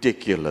 it's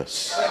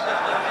ridiculous.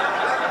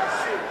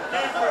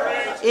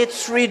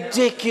 It's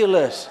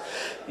ridiculous.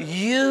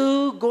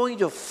 You going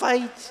to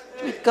fight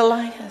with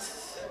Goliath?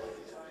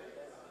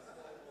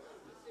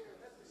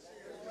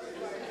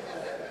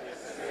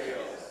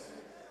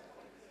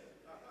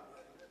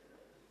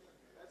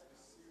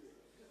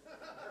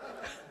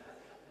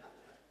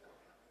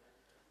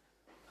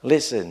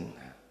 Listen,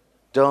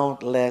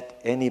 don't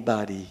let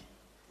anybody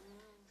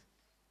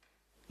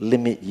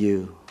limit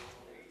you,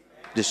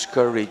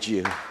 discourage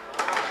you.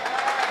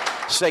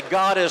 Say,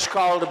 God has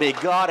called me.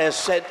 God has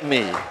sent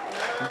me.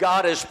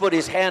 God has put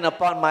his hand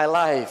upon my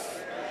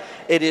life.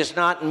 It is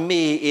not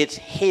me, it's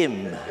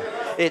him.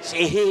 It's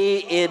he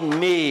in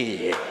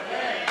me.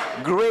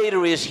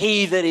 Greater is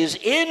he that is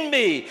in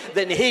me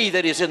than he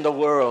that is in the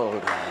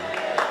world.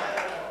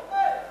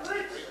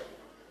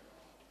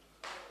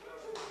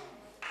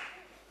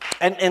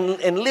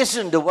 And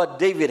listen to what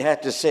David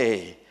had to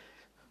say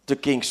to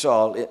King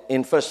Saul.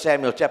 In 1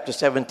 Samuel chapter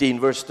 17,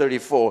 verse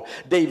 34,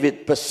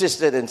 David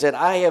persisted and said,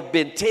 I have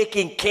been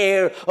taking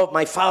care of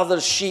my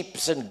father's sheep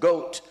and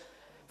goat.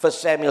 1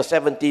 Samuel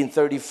 17,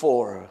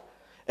 34.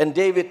 And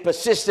David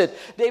persisted.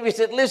 David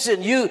said,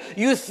 listen, you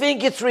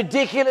think it's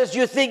ridiculous.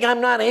 You think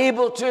I'm not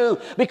able to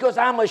because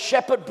I'm a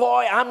shepherd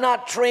boy. I'm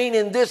not trained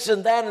in this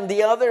and that and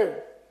the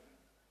other.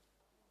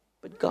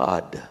 But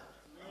God.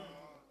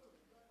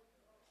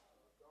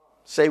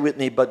 Say with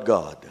me, but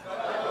God.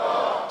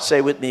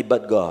 Say with me,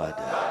 but God.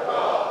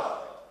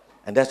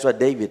 And that's what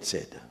David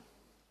said.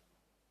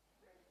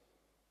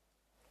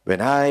 When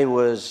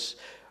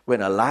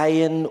a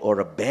lion or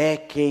a bear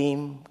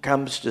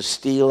comes to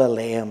steal a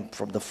lamb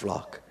from the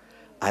flock,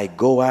 I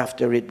go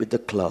after it with the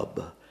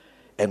club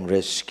and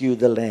rescue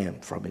the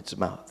lamb from its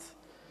mouth.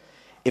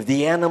 If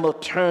the animal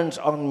turns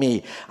on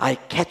me, I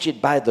catch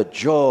it by the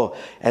jaw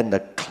and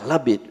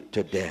club it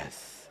to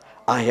death.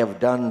 I have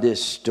done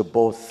this to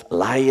both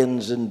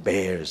lions and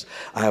bears.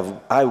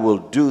 I will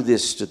do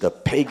this to the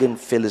pagan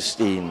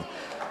Philistine.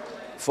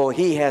 For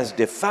he has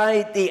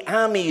defied the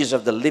armies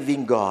of the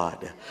living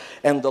God.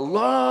 And the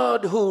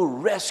Lord who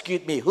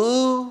rescued me.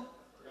 Who?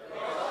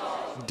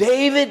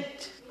 David.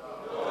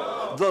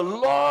 The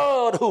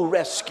Lord who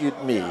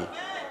rescued me.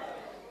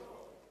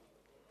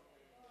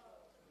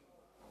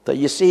 So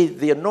you see,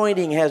 the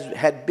anointing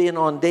had been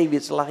on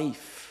David's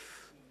life.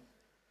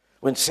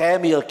 When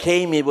Samuel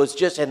came, it was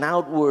just an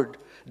outward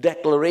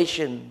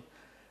declaration,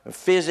 a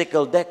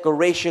physical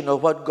declaration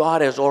of what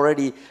God has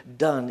already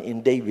done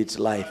in David's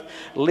life.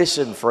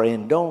 Listen,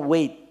 friend, don't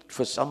wait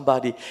for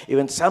somebody.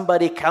 When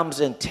somebody comes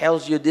and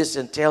tells you this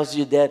and tells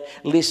you that,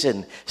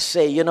 listen,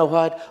 say, you know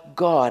what?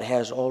 God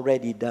has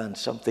already done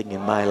something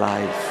in my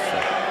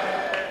life.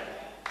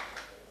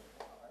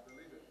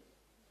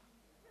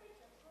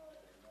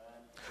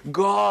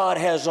 God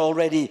has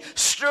already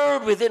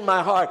stirred within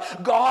my heart.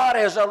 God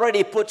has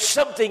already put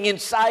something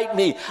inside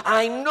me.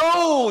 I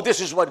know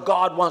this is what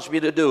God wants me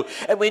to do.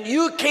 And when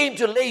you came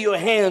to lay your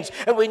hands,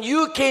 and when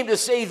you came to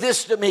say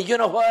this to me, you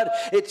know what?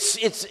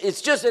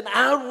 It's just an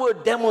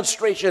outward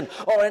demonstration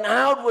or an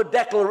outward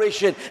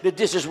declaration that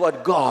this is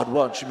what God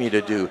wants me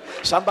to do.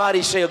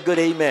 Somebody say a good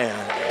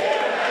amen.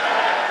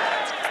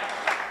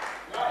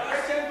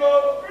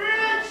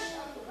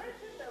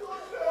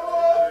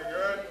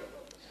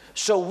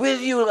 So will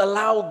you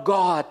allow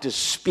God to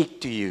speak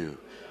to you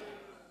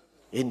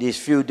in these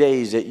few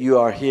days that you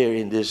are here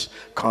in this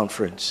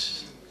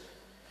conference?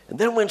 And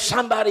then when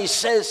somebody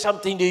says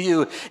something to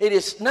you, it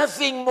is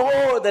nothing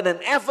more than an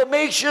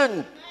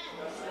affirmation.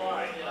 That's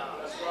right.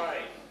 That's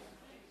right.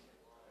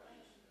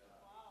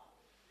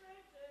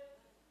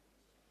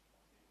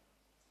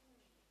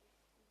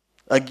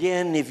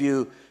 Again, if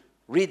you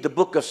read the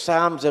book of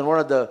Psalms, and one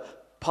of the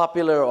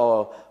popular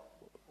or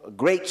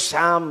great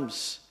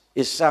Psalms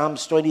is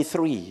Psalms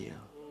 23.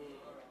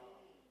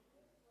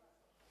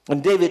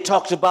 And David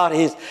talks about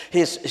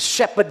his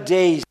shepherd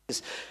days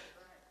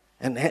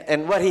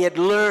and what he had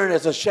learned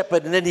as a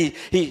shepherd. And then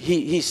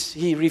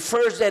he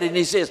refers that and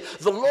he says,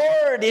 the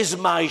Lord is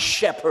my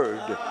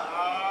shepherd.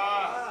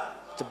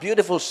 It's a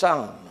beautiful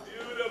psalm.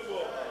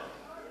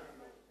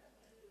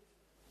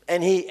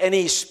 And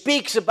he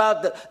speaks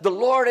about the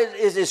Lord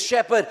is his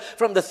shepherd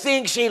from the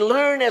things he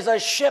learned as a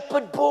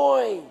shepherd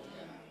boy.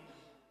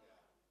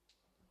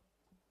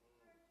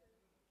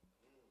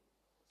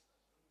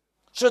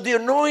 So the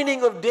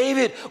anointing of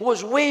David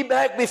was way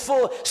back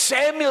before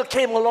Samuel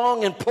came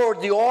along and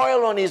poured the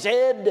oil on his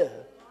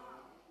head.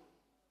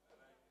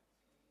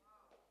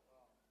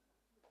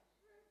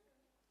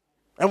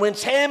 And when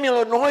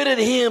Samuel anointed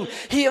him,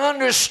 he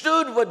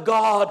understood what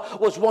God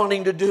was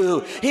wanting to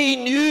do. He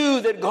knew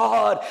that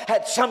God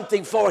had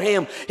something for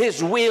him,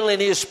 his will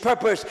and his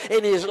purpose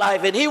in his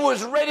life. And he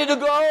was ready to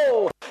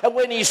go. And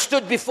when he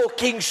stood before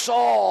King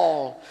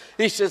Saul,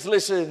 he says,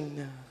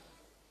 listen,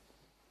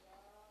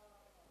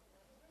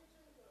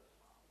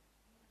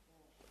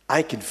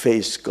 I can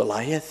face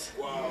Goliath,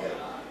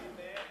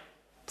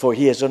 for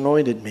he has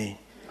anointed me.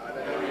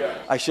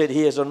 I said,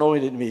 he has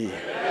anointed me.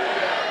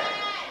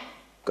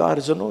 God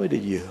has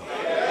anointed you.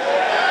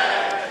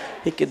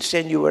 He can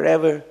send you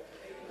wherever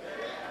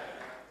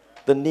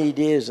the need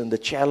is and the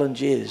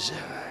challenge is.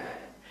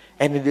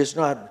 And it is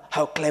not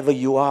how clever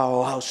you are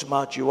or how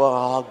smart you are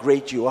or how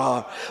great you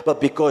are, but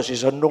because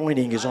his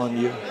anointing is on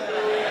you.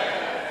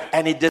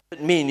 And it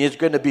doesn't mean it's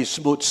going to be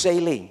smooth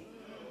sailing.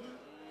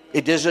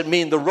 It doesn't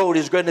mean the road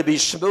is going to be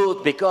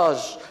smooth,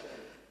 because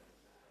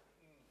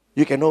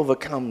you can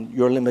overcome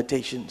your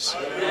limitations.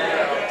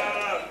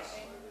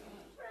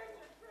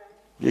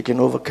 You can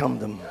overcome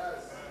them.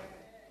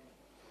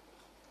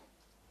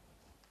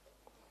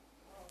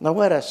 Now,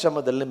 what are some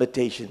of the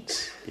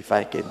limitations? If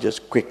I can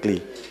just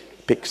quickly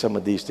pick some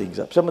of these things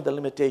up. Some of the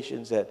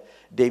limitations that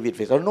David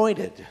faced.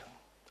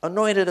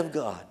 Anointed of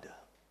God.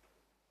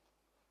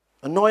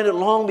 Anointed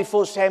long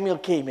before Samuel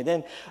came, and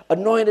then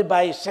anointed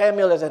by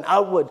Samuel as an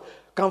outward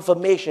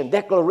confirmation,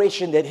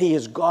 declaration that he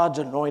is God's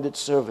anointed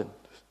servant.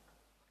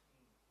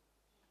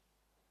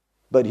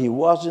 But he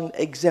wasn't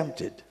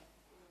exempted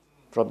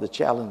from the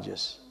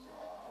challenges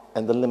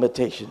and the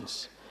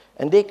limitations.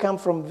 And they come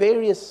from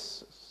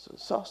various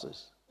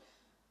sources.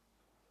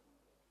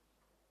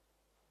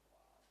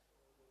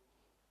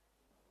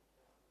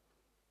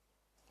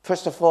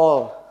 First of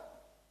all,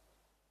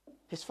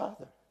 his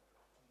father.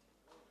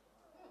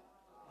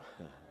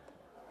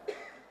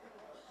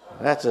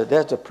 That's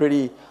a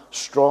pretty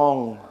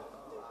strong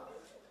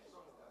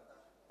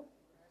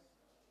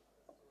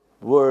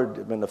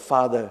word when the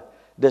father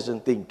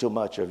doesn't think too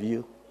much of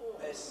you.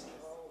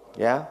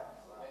 Yeah?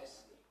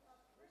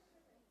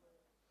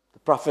 The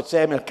prophet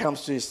Samuel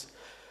comes to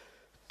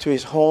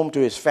his home, to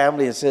his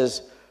family, and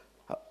says,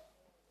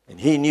 and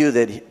he knew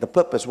that the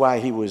purpose why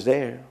he was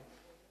there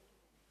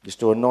is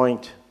to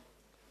anoint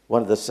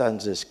one of the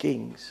sons as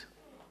kings.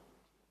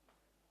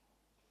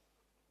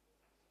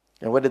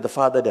 And what did the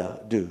father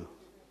do?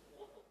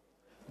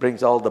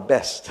 Brings all the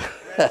best.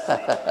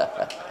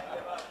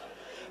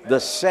 The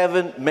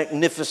 7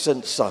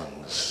 magnificent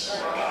sons.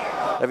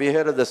 Have you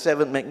heard of the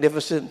 7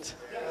 magnificent?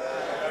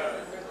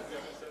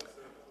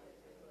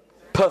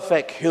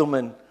 Perfect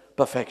human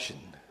perfection.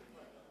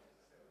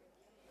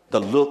 The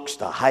looks,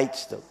 the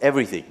heights,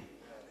 everything.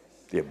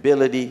 The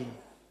ability.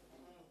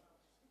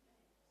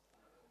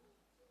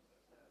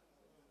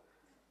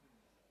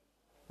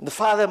 And the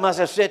father must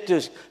have said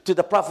to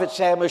the prophet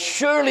Samuel,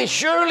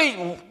 surely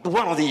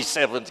one of these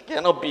 7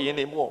 cannot be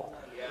any more.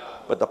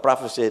 But the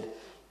prophet said,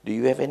 do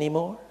you have any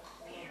more?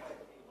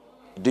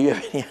 Do you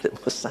have any other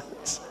more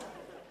sons?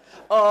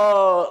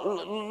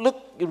 Oh,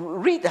 look,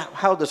 read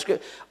how the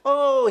scripture.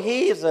 Oh,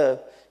 he's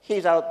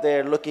out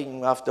there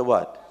looking after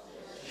what?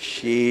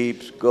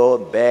 Sheep,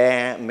 goat,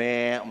 bear,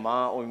 mare,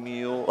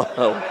 mule,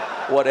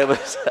 whatever.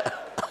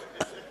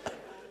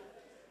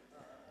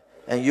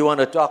 And you want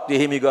to talk to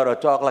him, you got to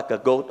talk like a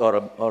goat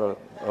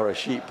or a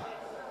sheep.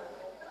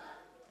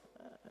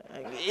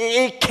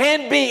 It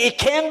can't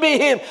be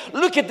him.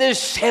 Look at this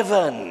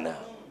 7.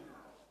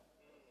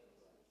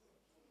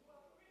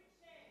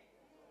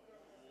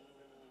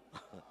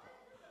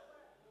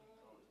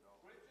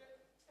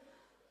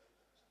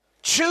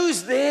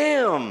 Choose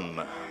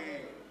them.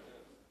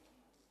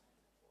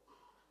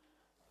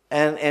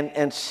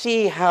 And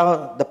see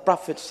how the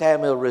prophet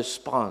Samuel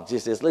responds. He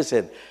says,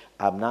 listen,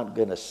 I'm not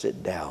going to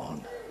sit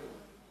down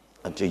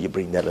until you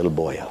bring that little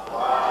boy up.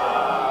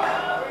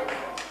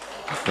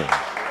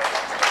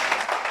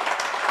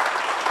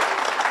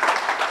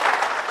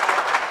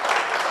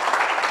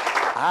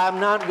 I'm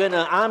not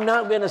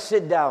gonna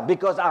sit down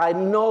because I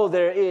know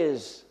there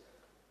is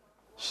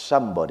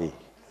somebody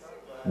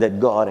that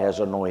God has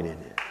anointed.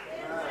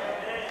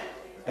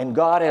 And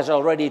God has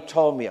already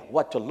told me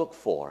what to look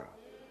for.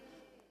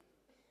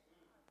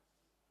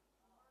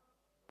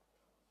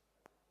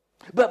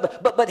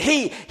 But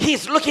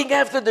he's looking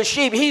after the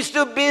sheep. He's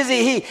too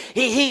busy.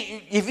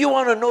 He if you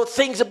want to know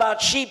things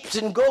about sheep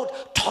and goats,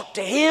 talk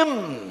to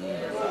him.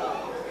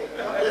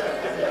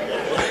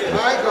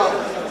 My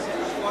God.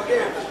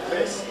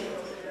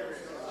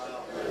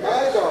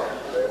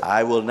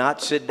 I will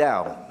not sit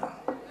down.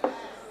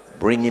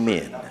 Bring him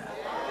in.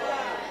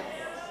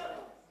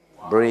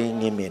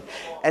 Bring him in.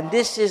 And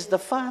this is the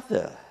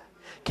father.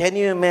 Can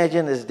you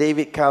imagine as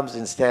David comes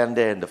and stands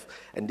there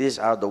and these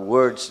are the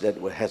words that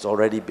has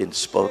already been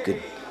spoken.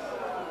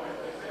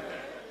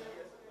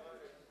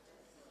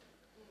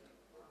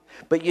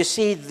 But you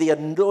see, the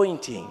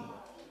anointing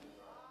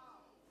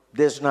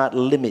does not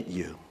limit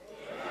you.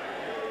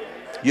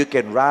 You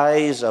can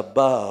rise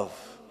above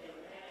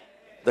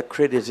the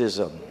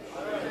criticism.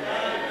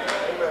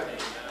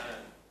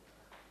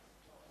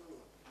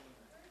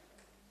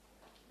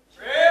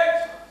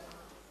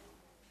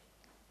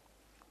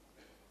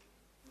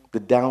 The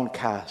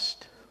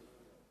downcast.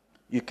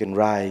 You can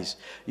rise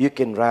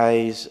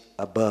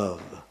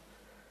above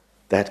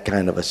that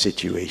kind of a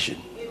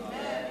situation.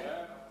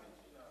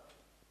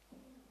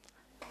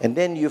 And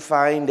then you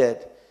find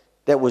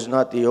that was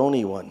not the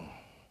only one.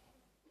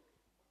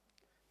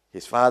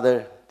 His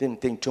father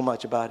didn't think too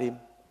much about him.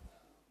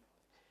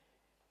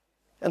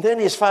 And then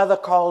his father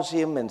calls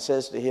him and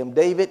says to him,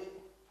 David,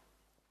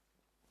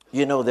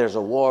 you know there's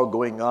a war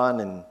going on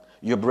and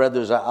your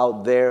brothers are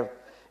out there,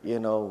 you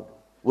know,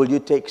 will you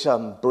take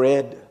some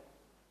bread,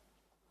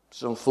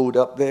 some food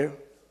up there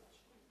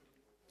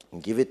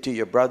and give it to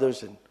your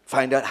brothers and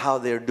find out how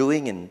they're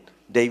doing? And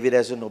David,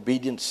 as an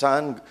obedient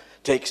son,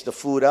 takes the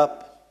food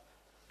up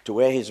to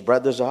where his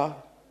brothers are.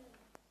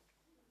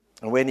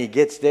 And when he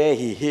gets there,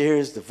 he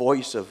hears the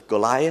voice of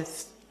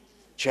Goliath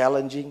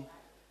challenging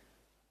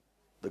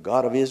the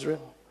God of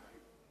Israel.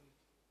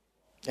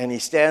 And he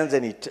stands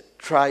and he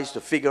tries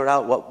to figure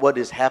out what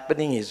is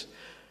happening. His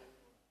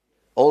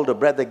older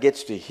brother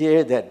gets to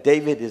hear that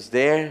David is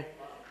there.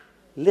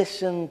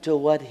 Listen to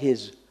what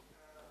his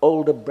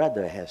older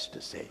brother has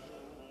to say.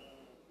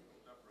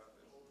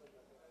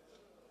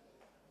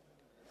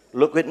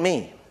 Look with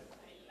me.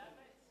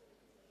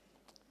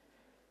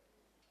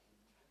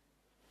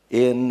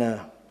 in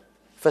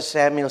 1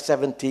 Samuel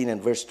 17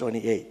 and verse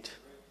 28.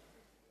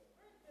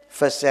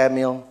 1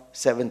 Samuel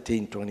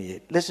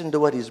 17:28. Listen to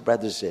what his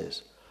brother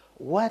says.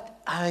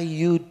 What are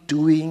you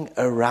doing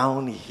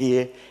around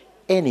here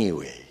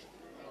anyway?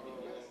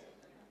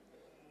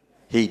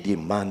 He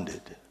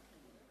demanded.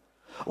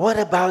 What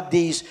about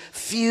these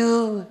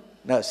few,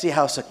 now see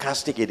how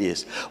sarcastic it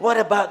is. What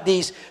about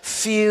these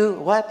few,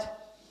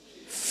 what?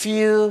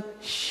 Few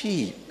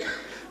sheep.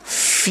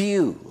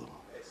 Few.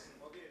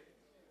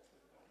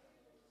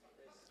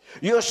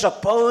 You're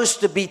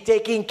supposed to be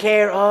taking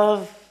care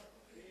of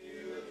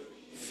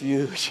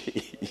few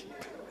sheep.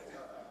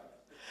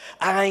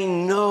 I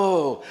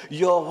know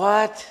you're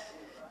what?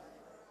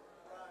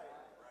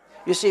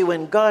 You see,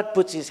 when God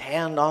puts his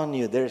hand on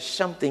you, there's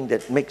something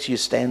that makes you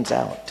stand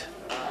out.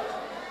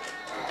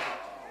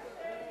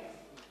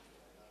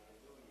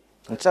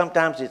 And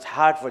sometimes it's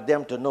hard for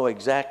them to know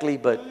exactly,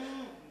 but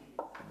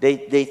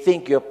they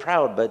think you're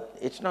proud, but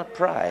it's not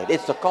pride.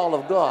 It's the call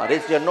of God.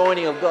 It's the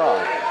anointing of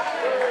God.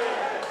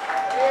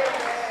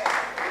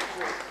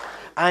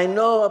 I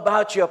know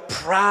about your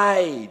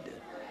pride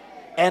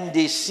and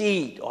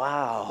deceit.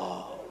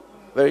 Wow.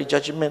 Very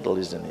judgmental,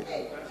 isn't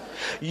it?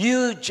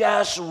 You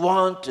just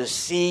want to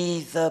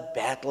see the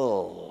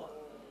battle.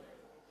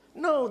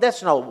 No,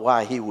 that's not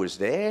why he was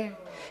there.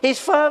 His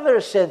father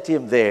sent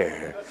him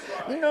there.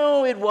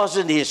 No, it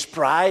wasn't his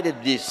pride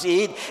and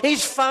deceit.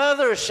 His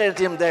father sent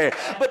him there.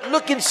 But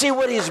look and see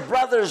what his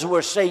brothers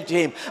were saying to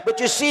him. But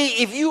you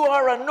see, if you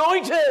are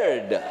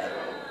anointed,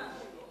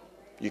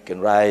 you can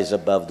rise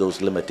above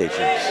those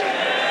limitations.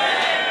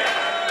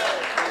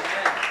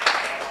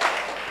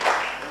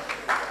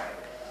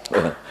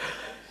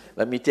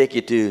 Let me take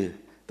you to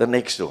the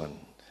next one.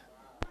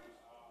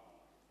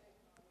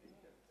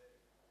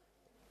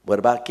 What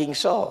about King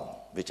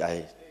Saul, which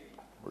I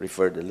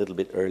referred a little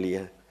bit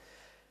earlier?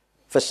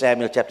 1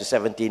 Samuel chapter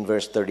 17,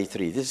 verse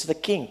 33. This is the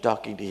king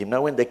talking to him.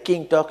 Now, when the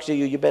king talks to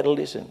you, you better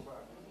listen.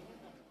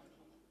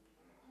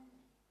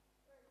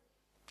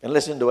 And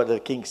listen to what the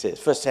king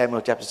says. 1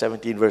 Samuel chapter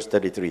 17, verse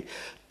 33.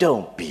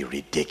 Don't be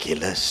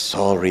ridiculous,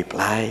 Saul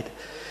replied.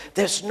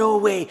 There's no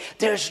way,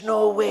 there's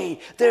no way,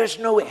 there's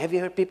no way. Have you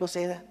heard people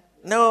say that?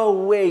 No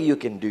way you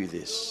can do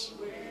this.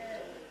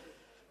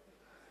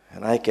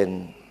 And I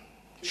can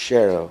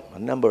share a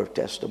number of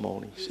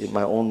testimonies in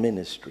my own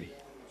ministry.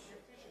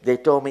 They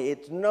told me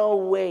it's no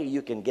way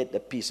you can get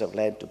the piece of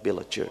land to build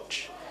a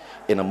church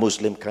in a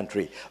Muslim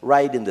country,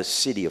 right in the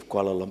city of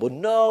Kuala Lumpur.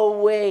 No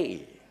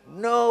way.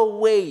 No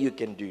way you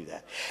can do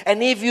that.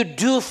 And if you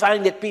do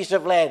find that piece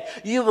of land,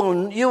 you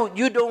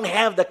don't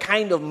have the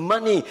kind of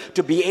money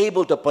to be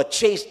able to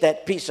purchase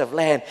that piece of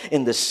land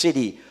in the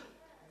city.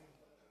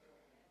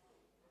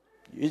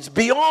 It's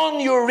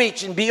beyond your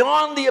reach and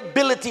beyond the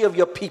ability of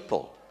your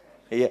people.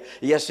 Yeah,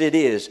 yes, it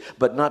is,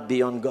 but not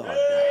beyond God.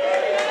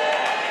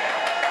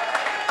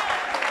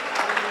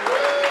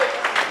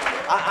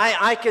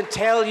 I can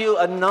tell you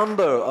a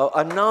number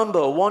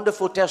of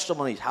wonderful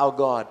testimonies how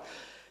God.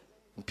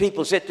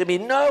 People said to me,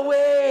 no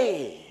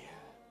way.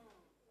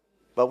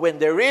 But when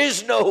there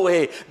is no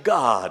way,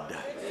 God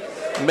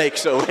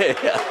makes a way.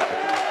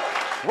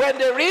 When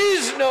there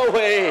is no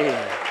way,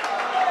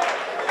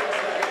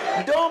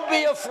 don't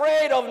be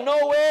afraid of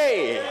no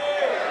way.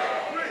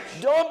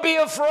 Don't be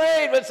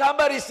afraid when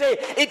somebody say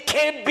it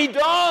can't be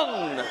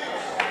done.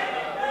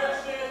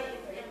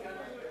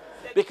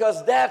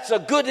 Because that's a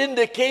good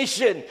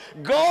indication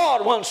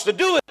God wants to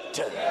do it.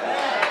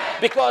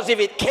 Because if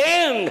it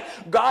can,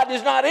 God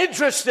is not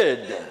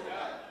interested.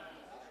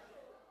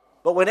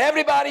 But when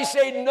everybody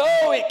say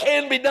no, it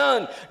can be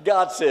done,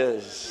 God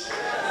says,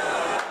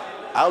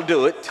 I'll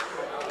do it.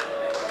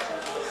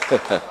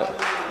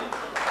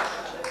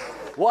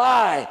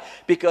 Why?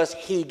 Because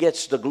he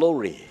gets the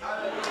glory.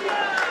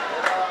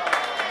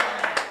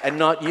 And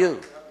not you.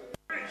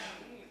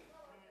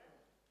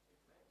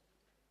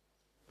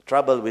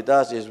 Trouble with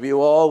us is we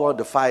all want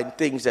to find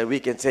things that we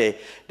can say,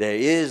 there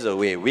is a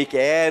way we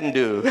can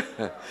do.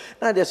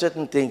 Now, there are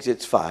certain things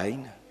it's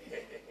fine.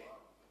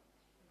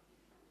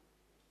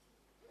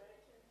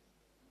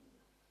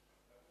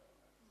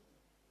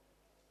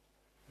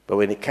 But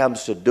when it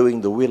comes to doing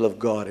the will of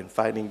God and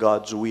finding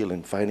God's will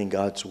and finding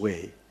God's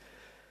way,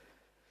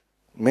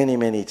 many,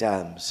 many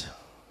times,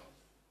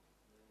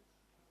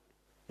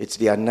 it's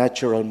the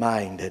unnatural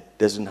mind that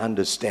doesn't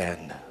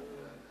understand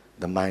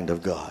the mind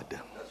of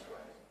God.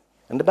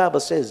 And the Bible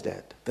says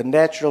that. The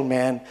natural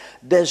man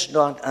does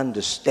not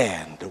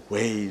understand the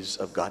ways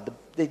of God.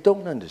 They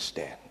don't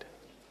understand.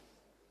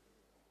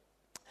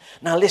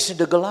 Now listen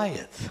to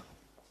Goliath.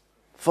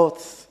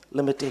 Fourth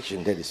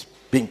limitation that is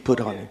being put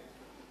on him.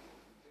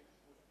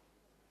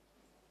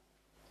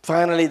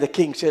 Finally, the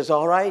king says,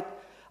 all right,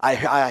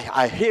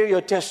 I hear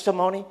your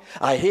testimony.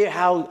 I hear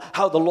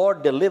how the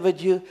Lord delivered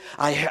you.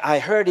 I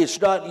heard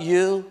it's not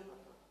you.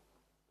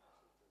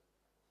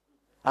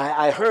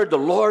 I heard the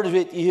Lord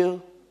with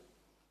you.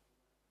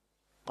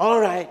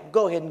 All right,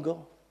 go ahead and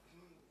go.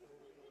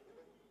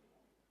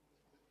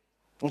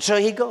 And so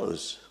he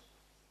goes.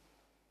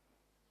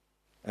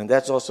 And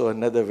that's also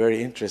another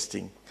very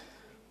interesting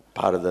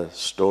part of the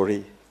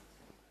story.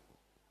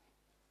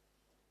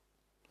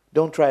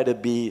 Don't try to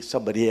be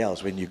somebody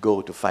else when you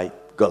go to fight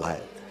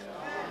Goliath.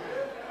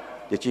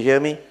 Did you hear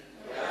me?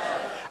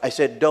 I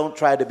said, don't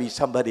try to be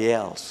somebody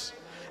else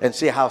and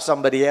see how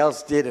somebody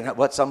else did and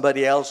what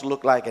somebody else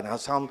looked like and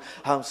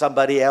how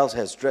somebody else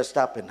has dressed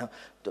up. And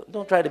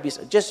don't try to be,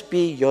 just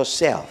be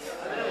yourself.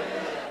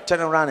 Turn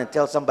around and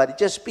tell somebody,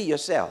 just be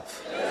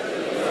yourself.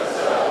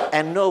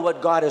 And know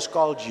what God has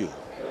called you.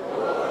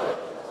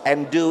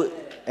 And do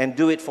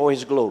it for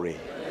His glory.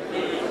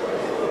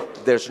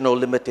 There's no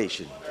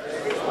limitation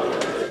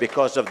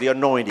because of the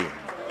anointing.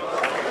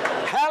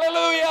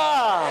 Hallelujah!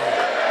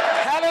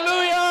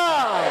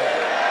 Hallelujah!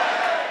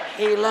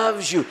 He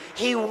loves you.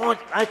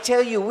 I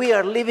tell you, we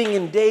are living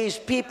in days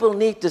people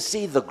need to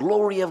see the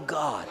glory of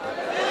God,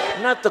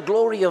 not the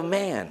glory of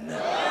man.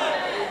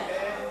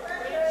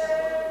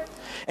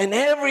 And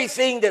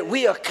everything that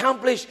we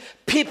accomplish,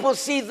 people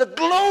see the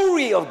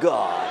glory of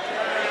God.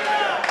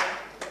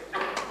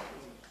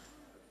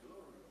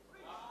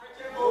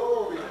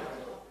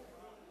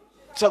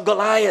 So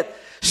Goliath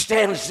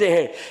stands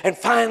there and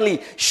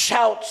finally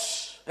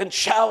shouts and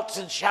shouts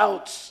and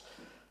shouts.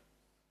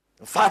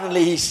 And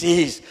finally he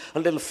sees a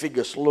little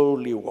figure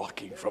slowly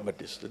walking from a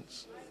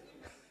distance.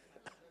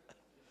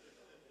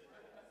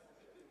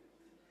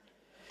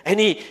 And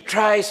he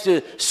tries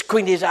to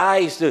squint his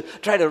eyes to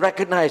try to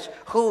recognize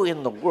who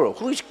in the world,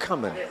 who's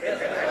coming.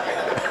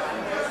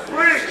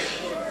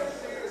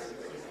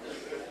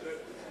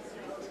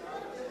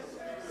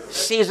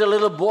 Sees a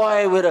little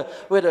boy with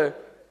a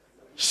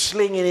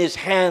sling in his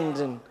hand,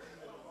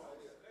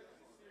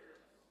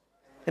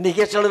 and he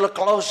gets a little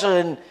closer,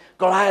 and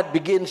Goliath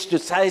begins to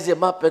size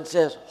him up and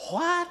says,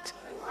 "What?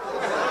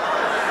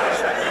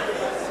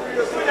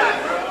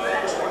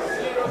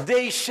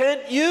 They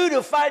sent you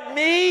to fight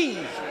me?"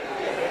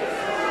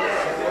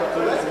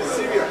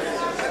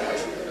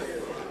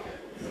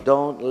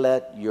 Don't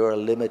let your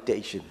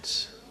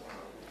limitations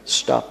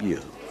stop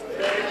you.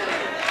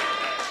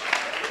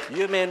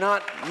 You may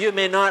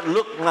not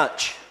look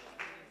much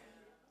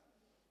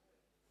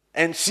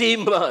and see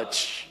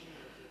much,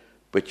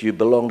 but you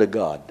belong to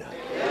God.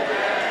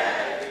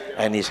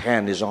 And His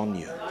hand is on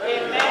you.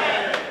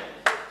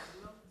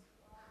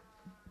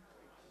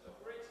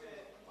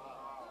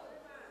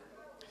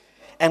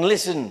 And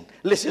listen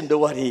to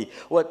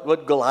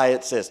what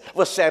Goliath says.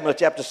 Well, Samuel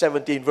chapter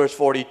 17, verse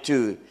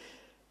 42.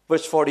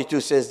 Verse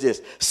 42 says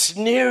this: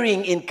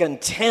 sneering in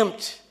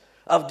contempt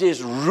of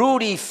this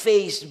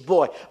ruddy-faced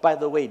boy. By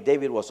the way,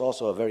 David was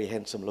also a very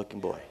handsome-looking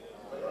boy.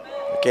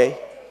 Okay?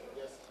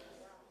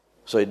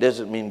 So it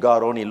doesn't mean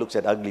God only looks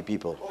at ugly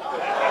people.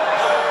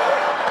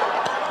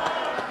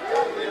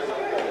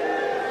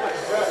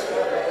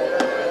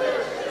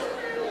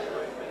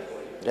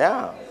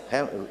 Yeah.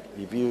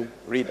 If you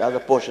read other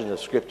portions of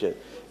Scripture,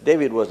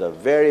 David was a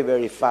very,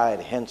 very fine,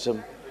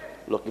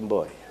 handsome-looking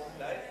boy.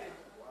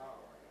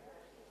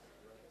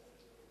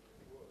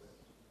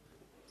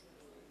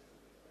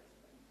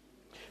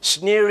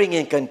 Sneering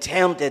in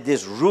contempt at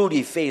this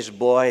ruddy-faced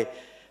boy.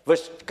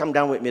 Come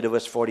down with me to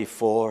verse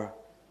 44,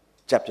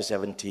 chapter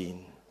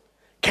 17.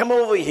 Come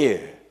over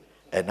here,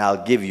 and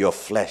I'll give your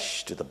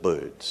flesh to the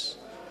birds,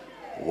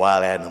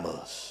 wild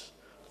animals.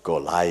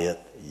 Goliath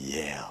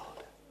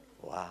yelled.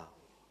 Wow.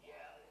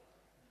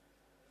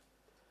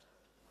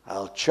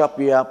 I'll chop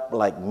you up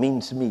like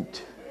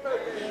mincemeat.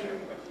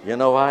 You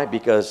know why?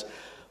 Because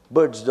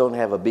birds don't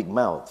have a big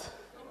mouth.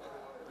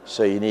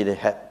 So you need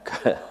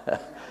to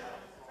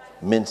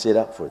mince it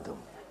up for them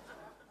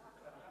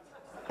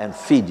and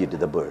feed you to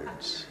the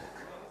birds.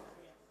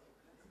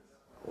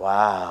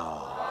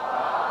 Wow.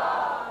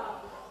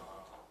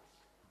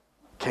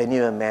 Can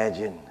you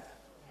imagine?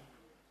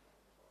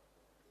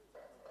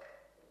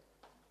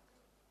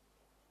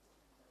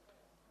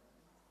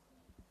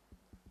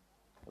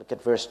 Look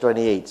at verse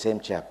 28, same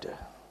chapter.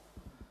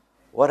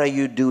 What are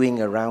you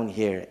doing around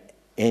here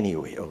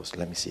anyway? Oh, so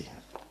let me see.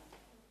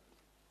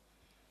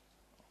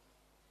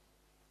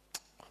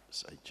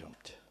 Oops, I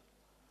jumped.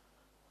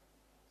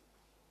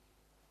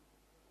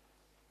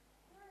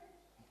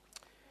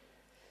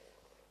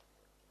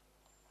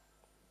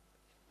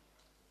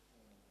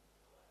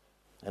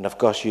 And of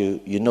course,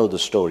 you know the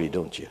story,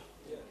 don't you?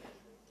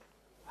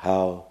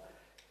 How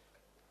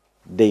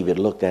David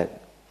looked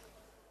at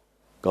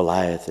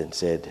Goliath and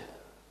said,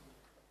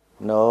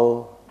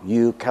 "No,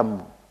 you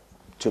come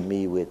to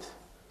me with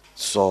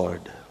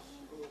sword,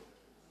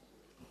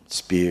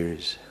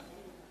 spears,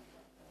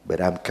 but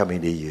I'm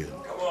coming to you.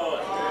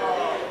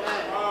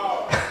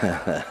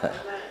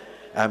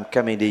 I'm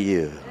coming to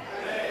you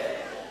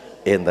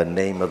in the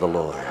name of the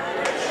Lord.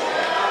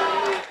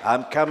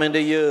 I'm coming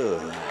to you.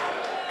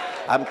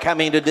 I'm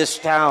coming to this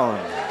town.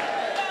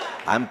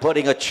 I'm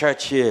putting a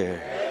church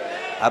here.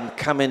 I'm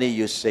coming to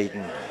you,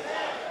 Satan.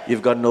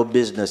 You've got no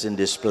business in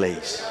this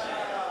place.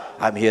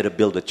 I'm here to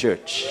build a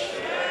church.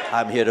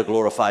 I'm here to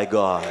glorify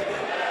God.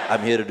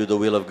 I'm here to do the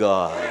will of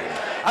God.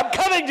 I'm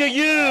coming to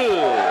you."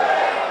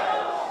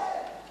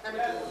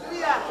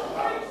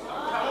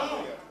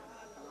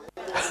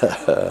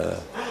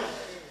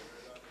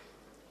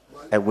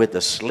 And with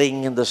the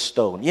sling and the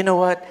stone. You know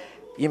what?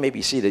 You may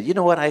be seated. You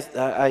know what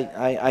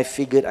I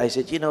figured? I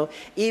said,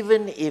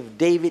 even if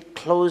David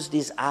closed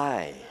his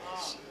eyes,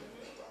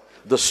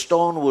 the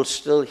stone will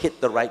still hit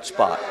the right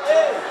spot.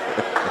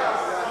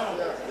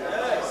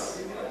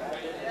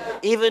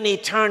 Even he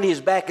turned his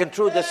back and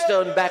threw the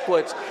stone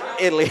backwards,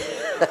 it'll...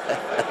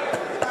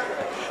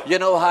 You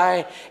know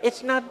why?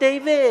 It's not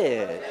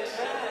David.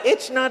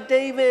 It's not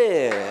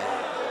David.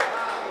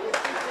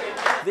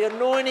 The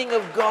anointing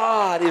of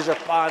God is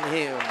upon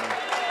him.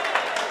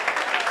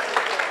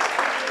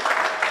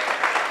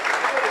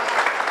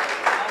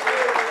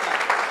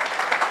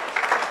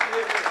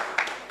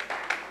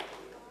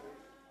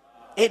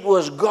 It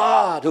was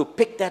God who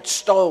picked that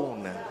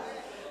stone.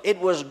 It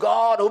was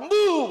God who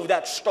moved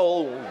that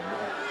stone.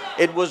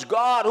 It was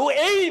God who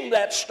aimed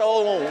that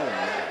stone.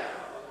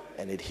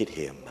 And it hit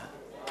him.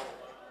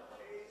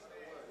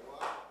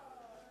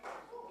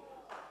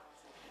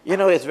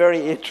 It's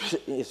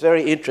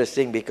very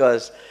interesting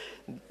because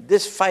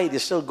this fight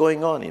is still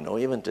going on,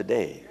 even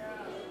today.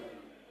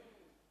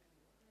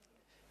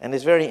 And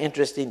it's very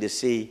interesting to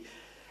see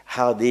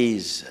how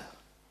these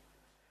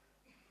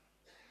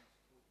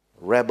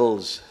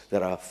rebels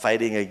that are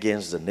fighting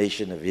against the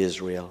nation of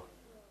Israel,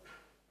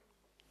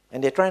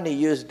 and they're trying to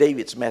use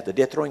David's method.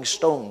 They're throwing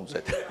stones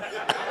at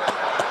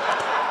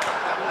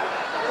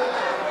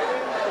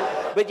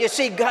But you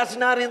see, God's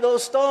not in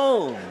those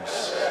stones.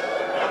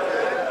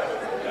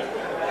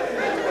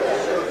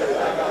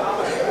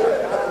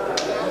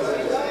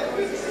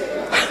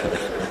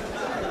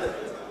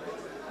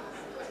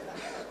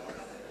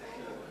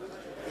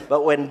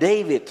 But when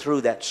David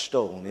threw that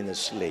stone in a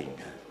sling,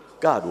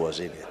 God was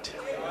in it.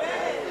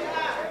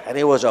 And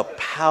it was a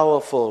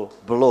powerful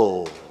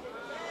blow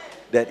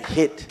that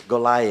hit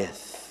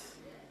Goliath.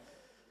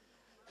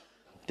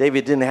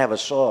 David didn't have a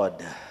sword.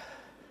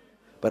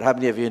 But how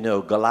many of you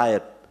know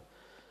Goliath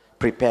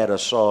prepared a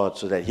sword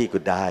so that he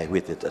could die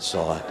with it, a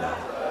sword?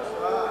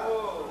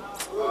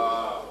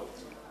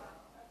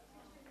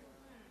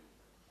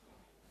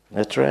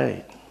 That's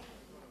right.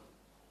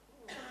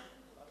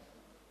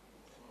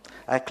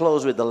 I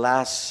close with the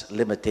last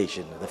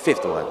limitation, the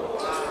fifth one.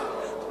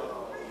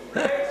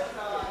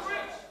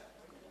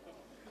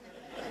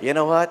 You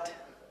know what?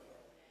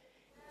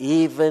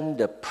 Even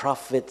the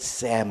prophet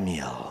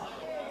Samuel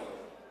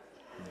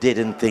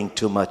didn't think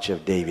too much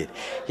of David.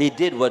 He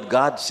did what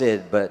God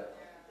said, but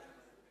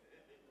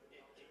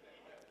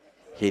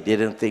he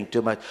didn't think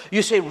too much.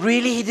 You say,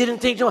 really? He didn't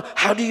think too much?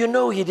 How do you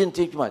know he didn't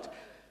think too much?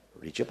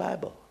 Read your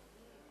Bible.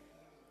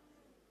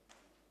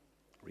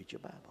 Read your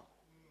Bible.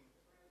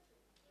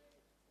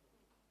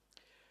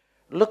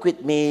 Look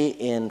with me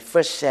in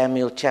 1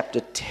 Samuel chapter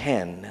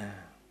 10,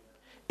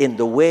 in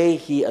the way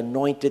he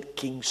anointed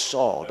King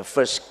Saul, the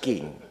first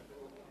king.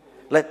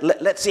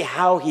 Let's see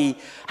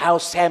how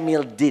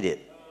Samuel did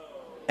it.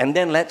 And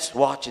then let's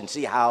watch and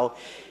see how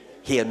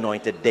he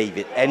anointed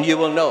David. And you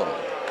will know.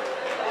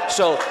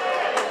 So,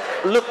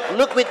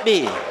 look with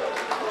me.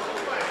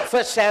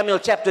 1 Samuel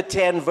chapter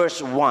 10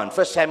 verse 1.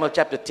 1 Samuel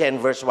chapter 10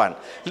 verse 1.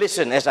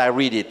 Listen as I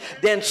read it.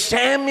 Then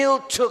Samuel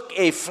took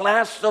a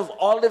flask of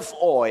olive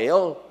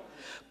oil,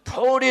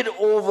 poured it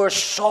over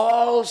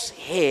Saul's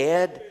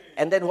head,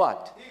 and then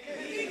what?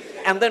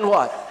 And then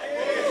what?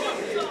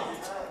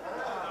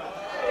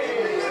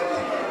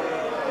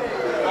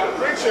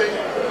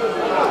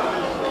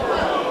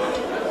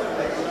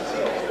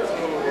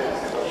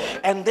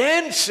 And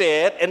then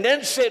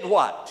said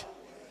what?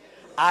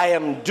 I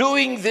am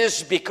doing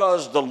this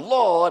because the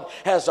Lord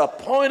has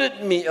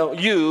appointed me,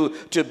 you,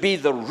 to be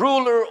the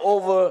ruler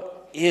over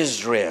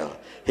Israel,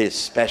 his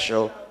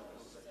special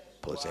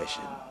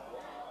possession.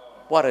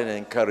 What an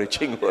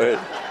encouraging word.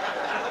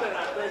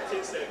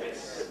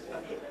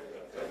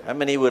 How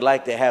many would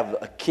like to have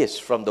a kiss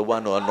from the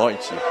one who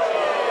anoints you?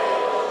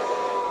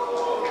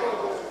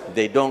 If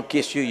they don't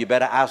kiss you, you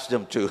better ask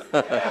them to.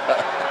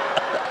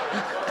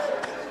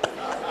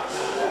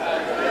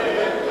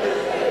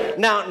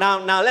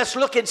 Now, let's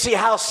look and see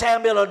how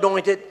Samuel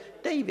anointed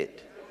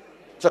David.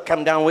 So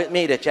come down with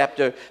me to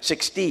chapter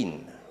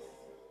 16.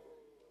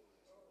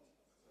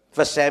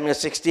 1 Samuel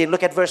 16,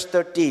 look at verse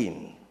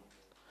 13.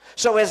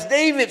 So as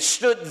David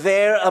stood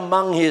there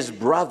among his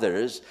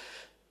brothers,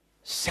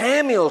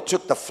 Samuel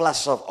took the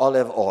flask of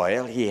olive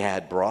oil he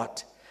had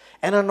brought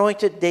and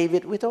anointed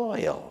David with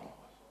oil.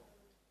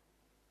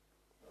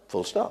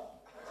 Full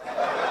stop.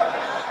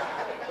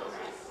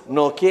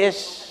 No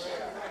kiss.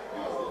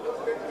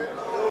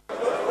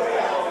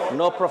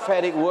 No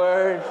prophetic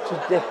word.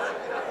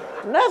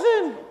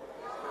 Nothing.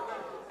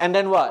 And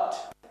then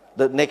what?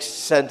 The next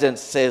sentence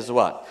says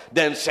what?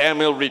 Then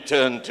Samuel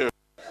returned to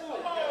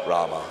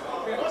Ramah.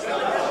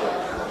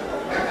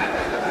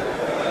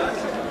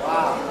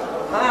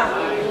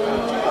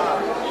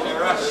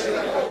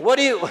 What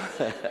do you...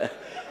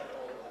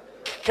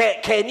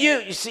 Can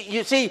you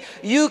see,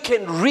 you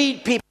can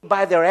read people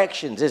by their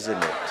actions,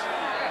 isn't it?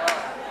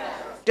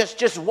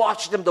 Just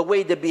watch them, the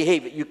way they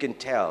behave. You can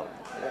tell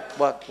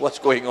what's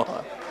going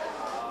on.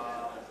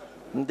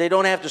 They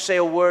don't have to say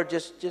a word,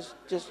 just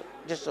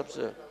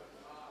observe.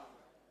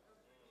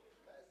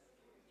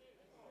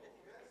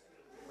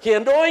 He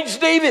anoints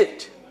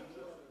David.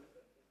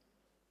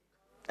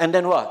 And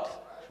then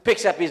what?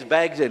 Picks up his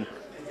bags and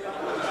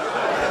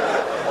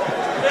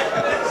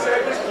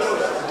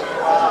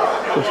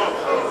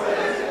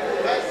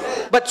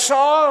but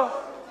Saul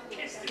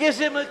gives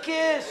him a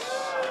kiss,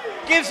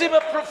 gives him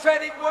a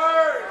prophetic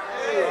word.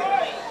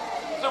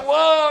 So,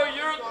 whoa,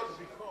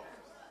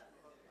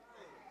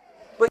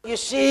 But you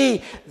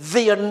see,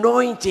 the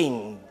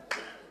anointing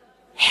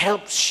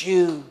helps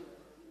you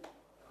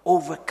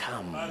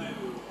overcome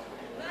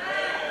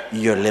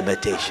your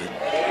limitation.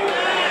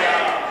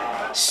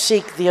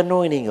 Seek the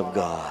anointing of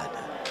God.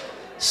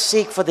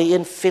 Seek for the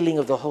infilling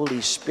of the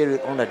Holy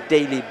Spirit on a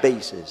daily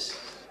basis.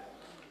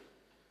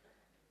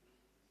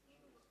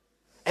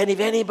 And if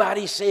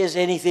anybody says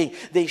anything,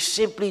 they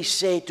simply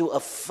say to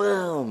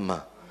affirm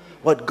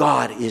what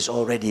God is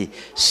already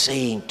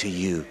saying to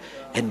you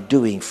and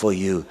doing for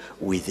you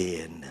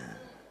within.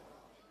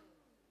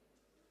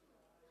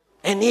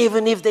 And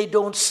even if they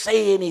don't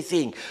say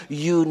anything,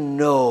 you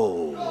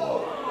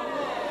know,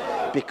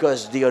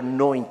 because the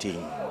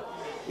anointing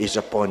is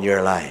upon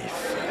your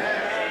life.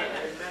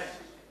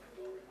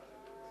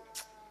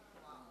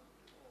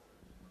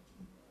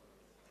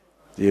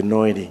 The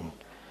anointing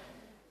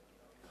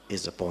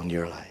is upon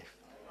your life.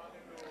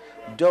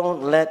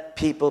 Don't let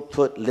people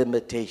put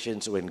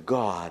limitations when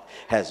God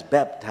has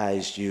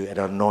baptized you and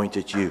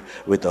anointed you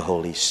with the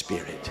Holy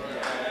Spirit.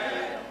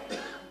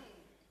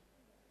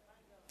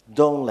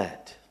 Don't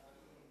let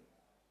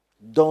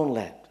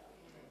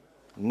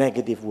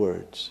negative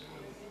words,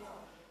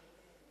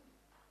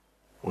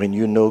 when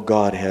you know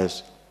God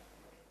has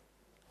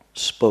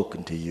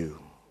spoken to you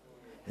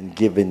and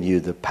given you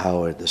the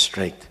power, the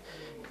strength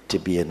to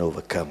be an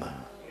overcomer.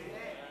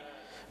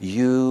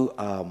 You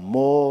are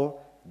more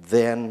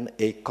than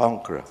a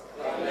conqueror.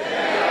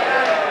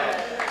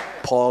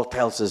 Paul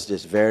tells us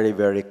this very,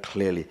 very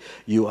clearly.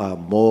 You are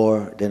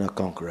more than a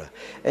conqueror.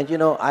 And you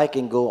know, I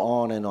can go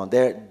on and on.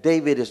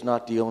 David is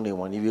not the only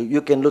one.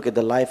 You can look at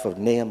the life of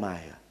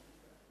Nehemiah.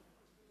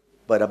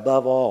 But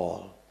above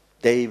all,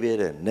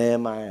 David and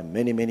Nehemiah and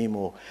many, many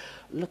more.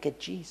 Look at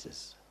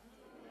Jesus.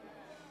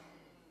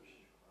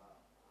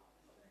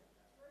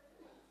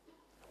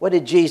 What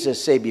did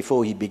Jesus say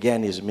before he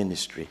began his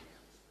ministry?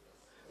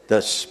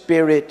 The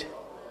Spirit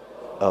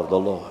of the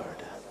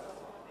Lord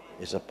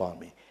is upon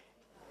me.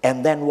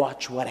 And then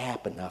watch what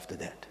happened after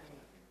that.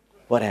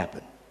 What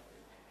happened?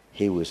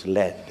 He was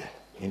led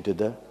into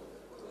the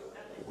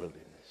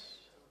wilderness.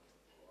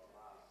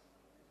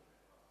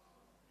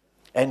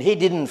 And he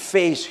didn't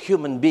face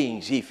human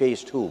beings. He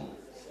faced whom?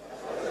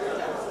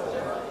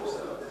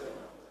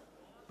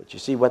 But you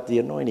see what the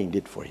anointing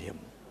did for him.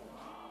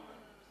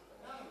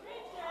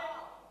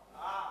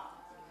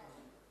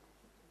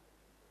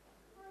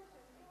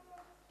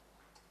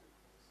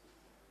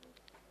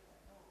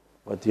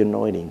 What the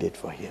anointing did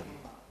for him.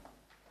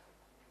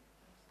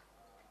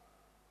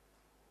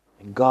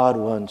 And God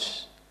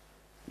wants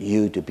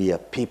you to be a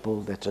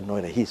people that's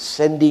anointed. He's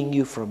sending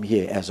you from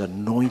here as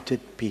anointed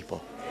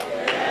people.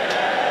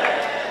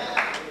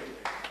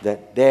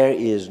 That there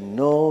is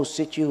no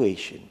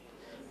situation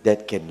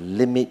that can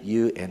limit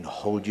you and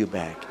hold you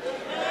back.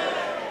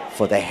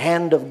 For the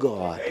hand of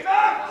God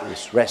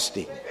is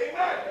resting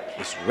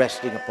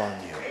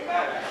upon you.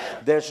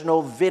 There's no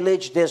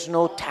village, there's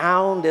no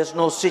town, there's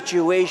no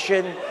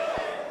situation,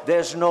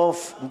 there's no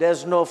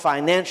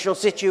financial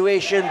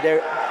situation.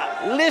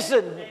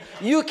 Listen,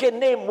 you can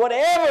name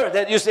whatever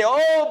that you say,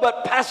 oh,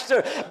 but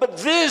pastor, but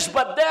this,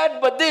 but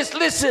that, but this.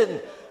 Listen,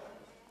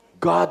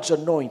 God's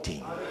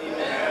anointing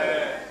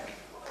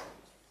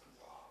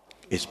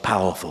is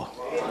powerful.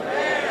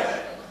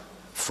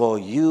 For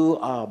you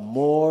are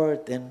more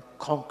than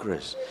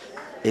conquerors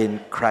in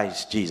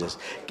Christ Jesus.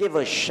 Give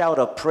a shout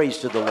of praise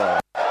to the Lord.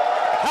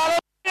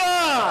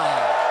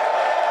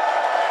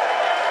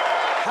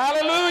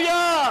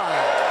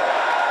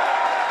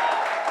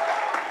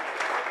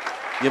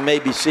 You may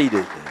be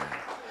seated.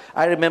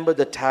 I remember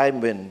the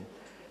time when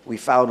we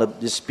found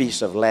this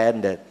piece of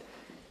land that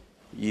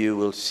you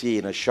will see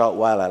in a short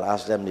while. I'll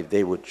ask them if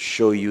they would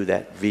show you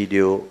that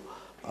video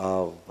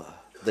of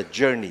the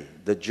journey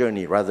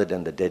rather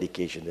than the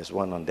dedication. There's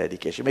one on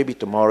dedication. Maybe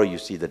tomorrow you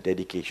see the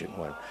dedication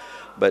one.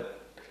 But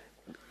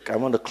I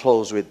want to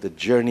close with the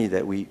journey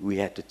that we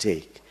had to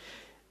take.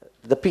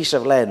 The piece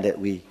of land that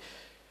we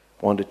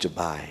wanted to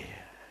buy.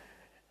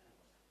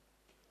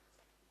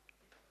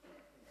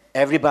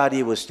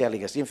 Everybody was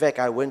telling us. In fact,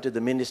 I went to the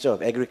Minister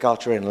of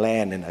Agriculture and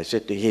Land and I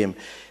said to him,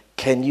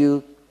 can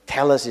you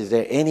tell us, is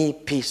there any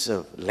piece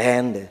of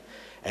land?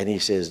 And he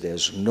says,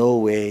 there's no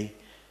way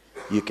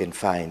you can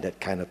find that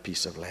kind of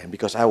piece of land,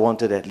 because I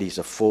wanted at least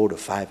a 4 to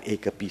 5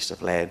 acre piece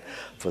of land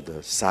for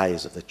the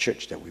size of the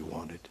church that we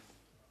wanted.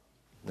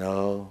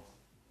 No,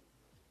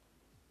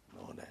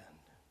 Dan.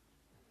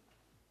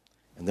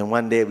 And then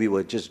one day we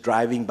were just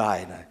driving by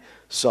and I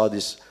saw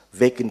this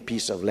vacant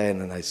piece of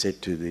land, and I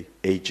said to the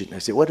agent, I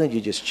said, why don't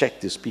you just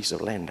check this piece of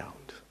land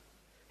out?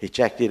 He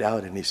checked it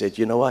out and he said,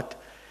 you know what?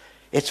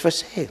 It's for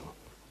sale.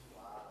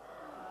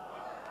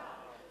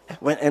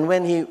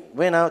 When he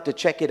went out to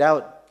check it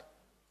out,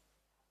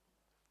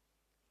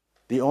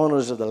 the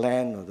owners of the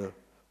land or the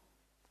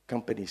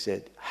company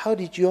said, "How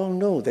did you all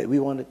know that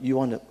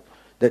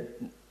that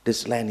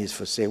this land is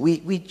for sale?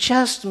 We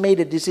just made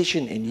a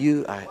decision and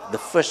you are the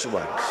first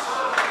ones."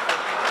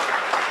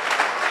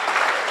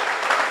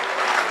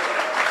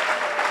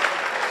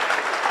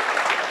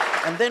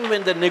 And then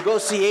when the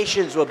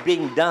negotiations were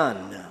being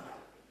done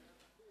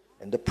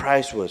and the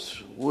price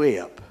was way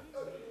up,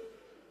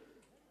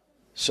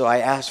 so I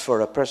asked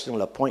for a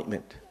personal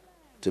appointment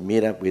to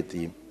meet up with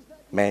the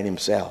man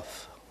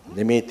himself.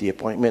 They made the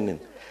appointment, and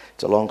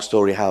it's a long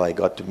story how I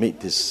got to meet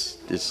this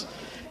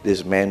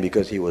man,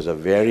 because he was a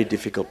very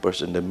difficult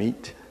person to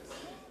meet.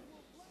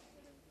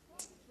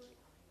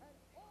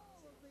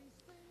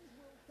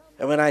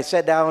 And when I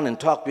sat down and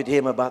talked with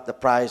him about the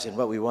price and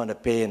what we want to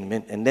pay,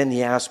 and then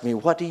he asked me,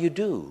 "What do you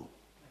do?"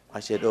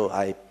 I said, "Oh,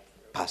 I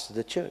pastor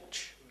the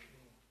church."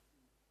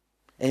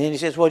 And then he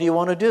says, "What do you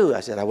want to do?"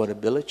 I said, "I want to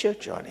build a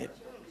church on it."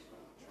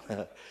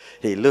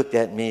 He looked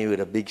at me with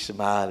a big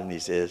smile and he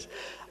says,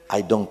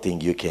 "I don't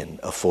think you can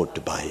afford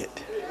to buy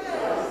it."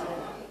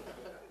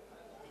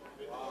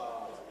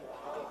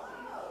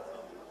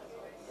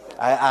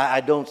 I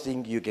don't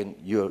think you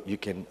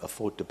can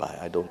afford to buy.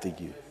 I don't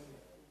think you.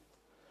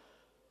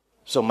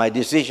 So my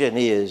decision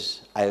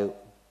is, I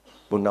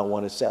will not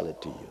want to sell it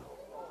to you.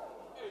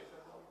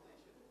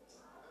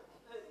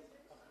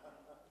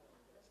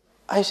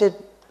 I said,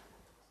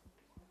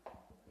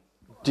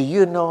 "Do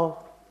you know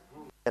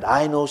that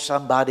I know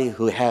somebody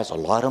who has a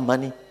lot of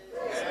money?"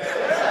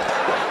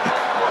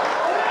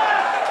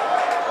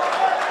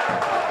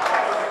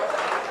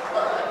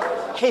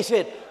 He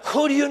said,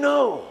 "Who do you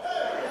know?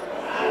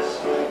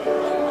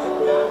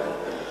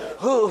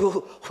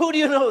 Who do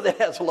you know that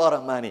has a lot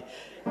of money?"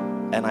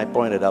 And I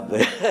pointed up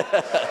there.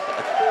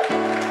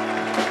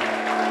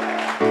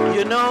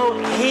 You know,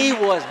 he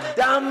was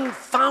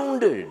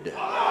dumbfounded.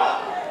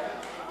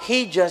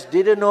 He just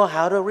didn't know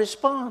how to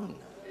respond.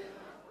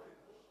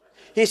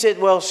 He said,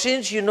 "Well,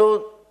 since you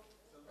know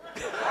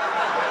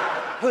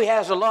who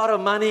has a lot of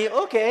money,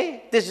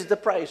 okay, this is the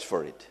price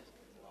for it."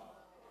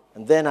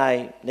 And then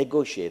I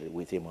negotiated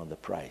with him on the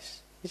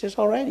price. He says,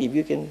 "All right, if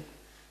you can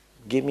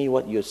give me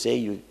what you say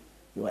you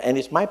want, and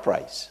it's my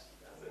price.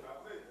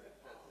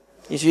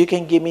 If you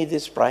can give me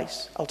this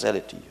price, I'll sell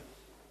it to you."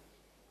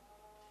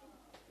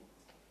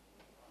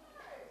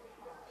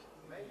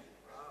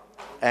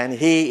 And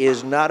he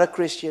is not a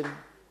Christian.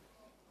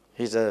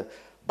 He's a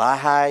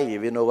Baha'i,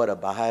 if you know what a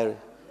Baha'i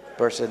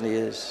person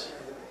is.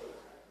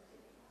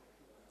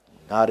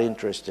 Not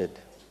interested.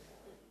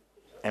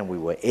 And we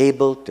were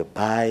able to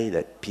buy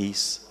that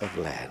piece of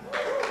land.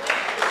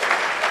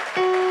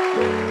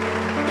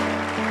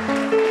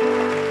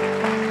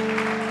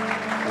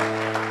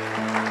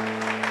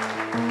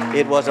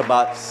 It was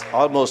about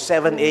almost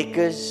 7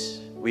 acres.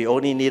 We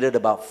only needed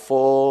about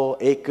 4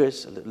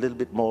 acres, a little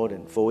bit more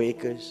than 4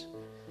 acres.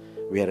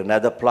 We had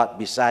another plot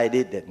beside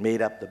it that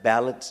made up the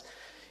balance.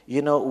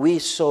 You know, we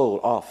sold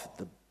off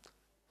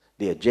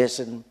the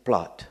adjacent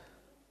plot.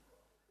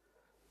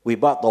 We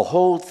bought the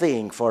whole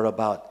thing for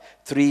about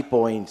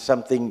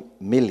 3-point-something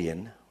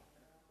million.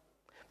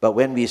 But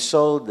when we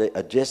sold the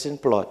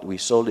adjacent plot, we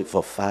sold it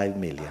for 5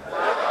 million.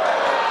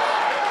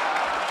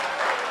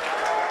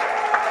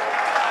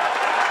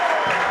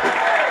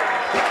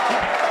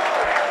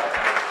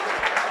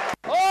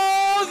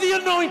 Oh, the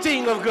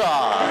anointing of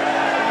God.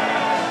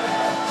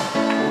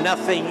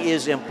 Nothing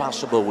is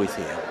impossible with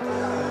him.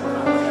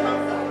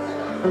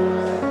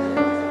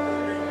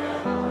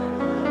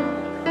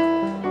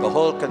 The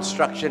whole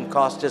construction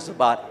cost us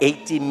about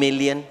 80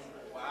 million.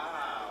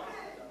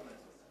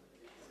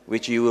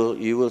 Which you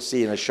will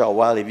see in a short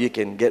while. If you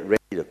can get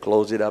ready to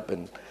close it up,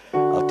 and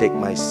I'll take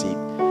my seat.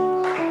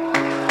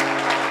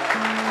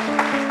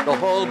 The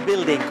whole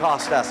building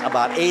cost us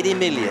about 80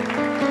 million.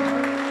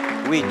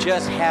 We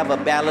just have a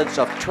balance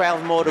of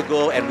 12 more to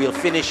go, and we'll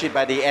finish it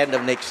by the end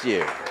of next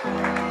year.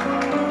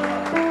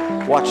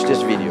 Watch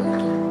this video.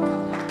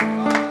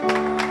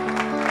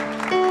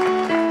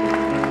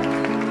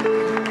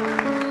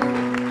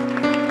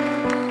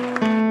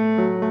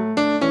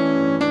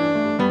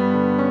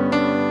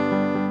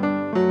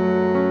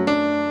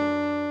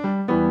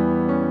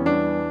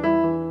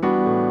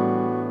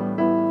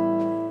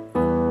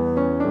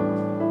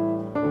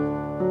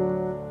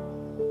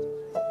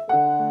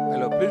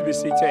 Hello, please be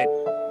seated.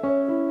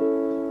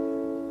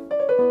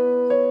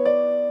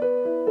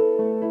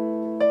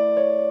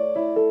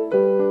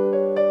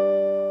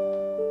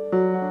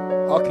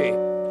 Okay.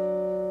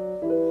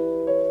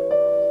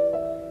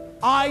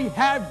 I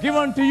have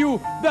given to you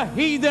the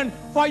heathen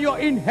for your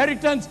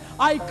inheritance.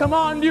 I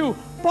command you,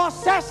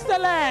 possess the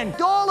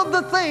land. All of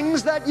the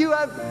things that you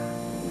have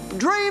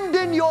dreamed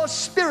in your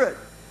spirit,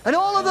 and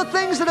all of the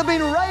things that have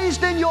been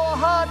raised in your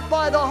heart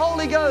by the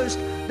Holy Ghost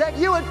that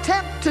you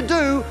attempt to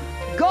do,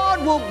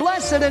 God will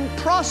bless it and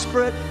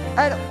prosper it,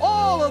 and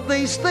all of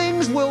these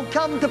things will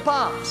come to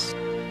pass.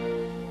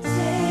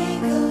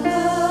 Take a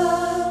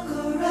look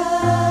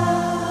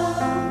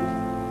around,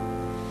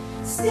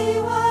 see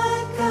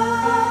what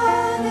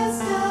God has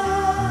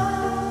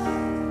done.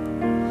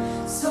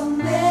 So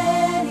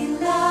many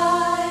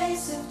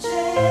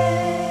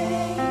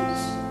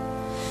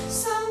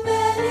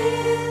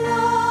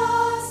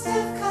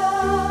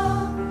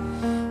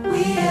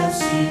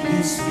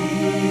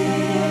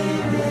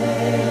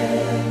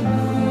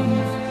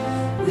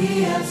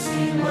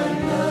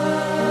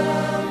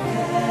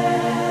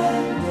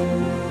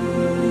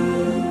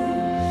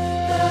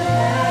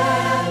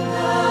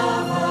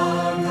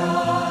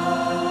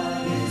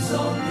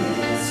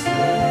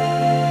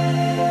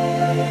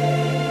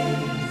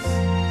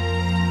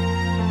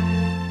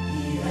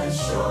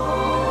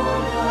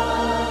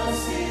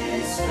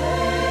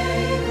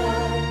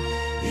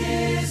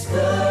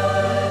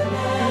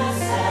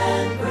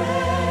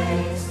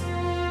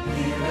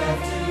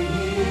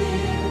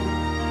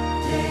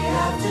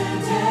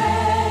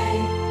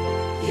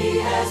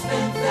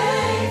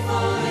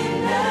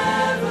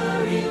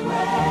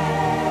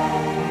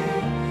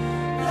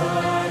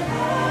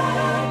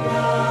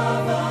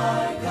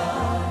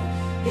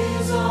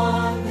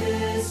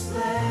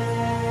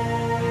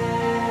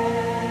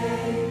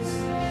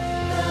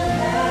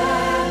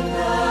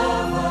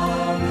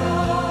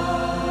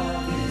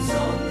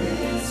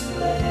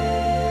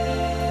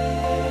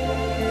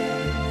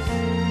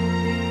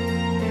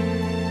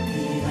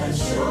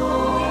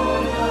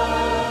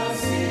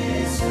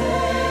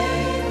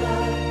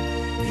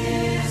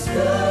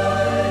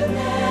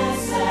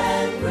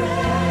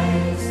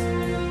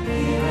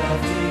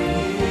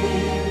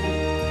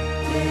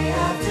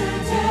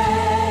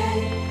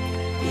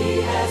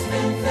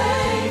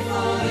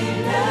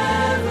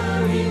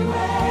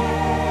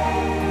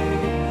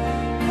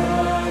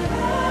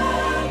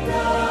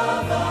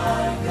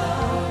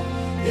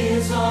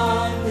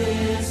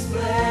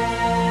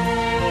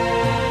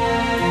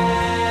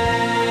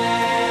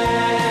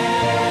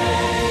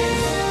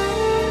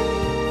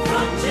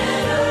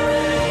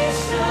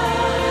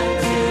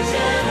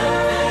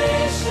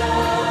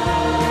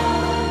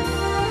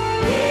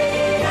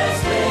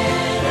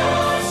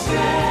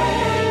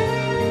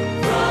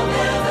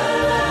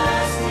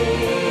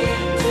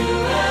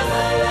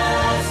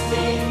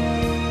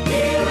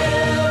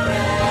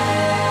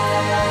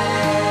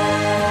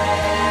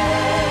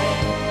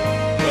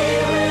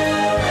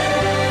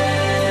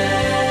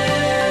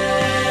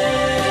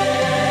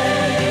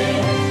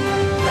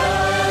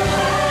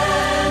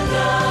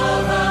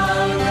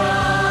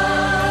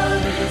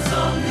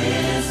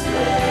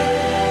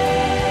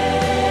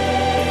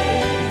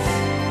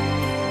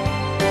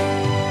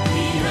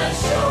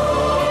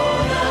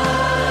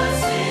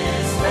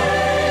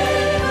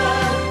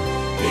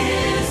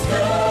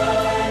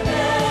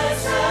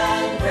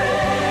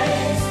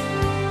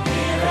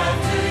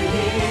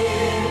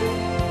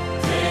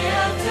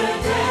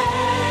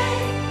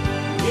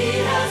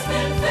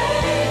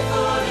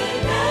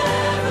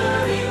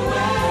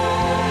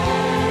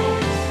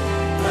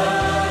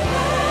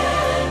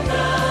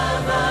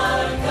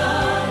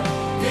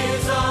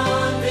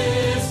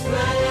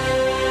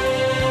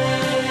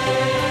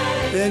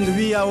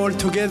we are all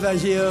together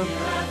here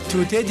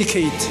to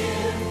dedicate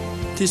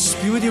this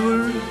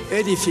beautiful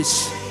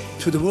edifice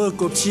to the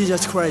work of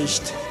Jesus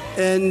Christ.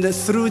 And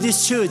through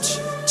this church,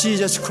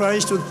 Jesus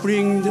Christ would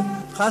bring the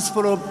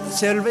gospel of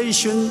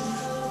salvation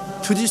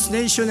to this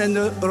nation and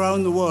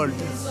around the world.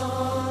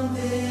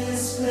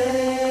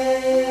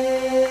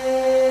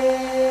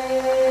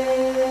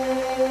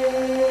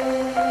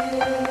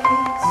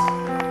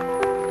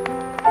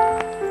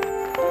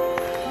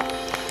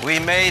 We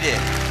made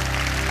it.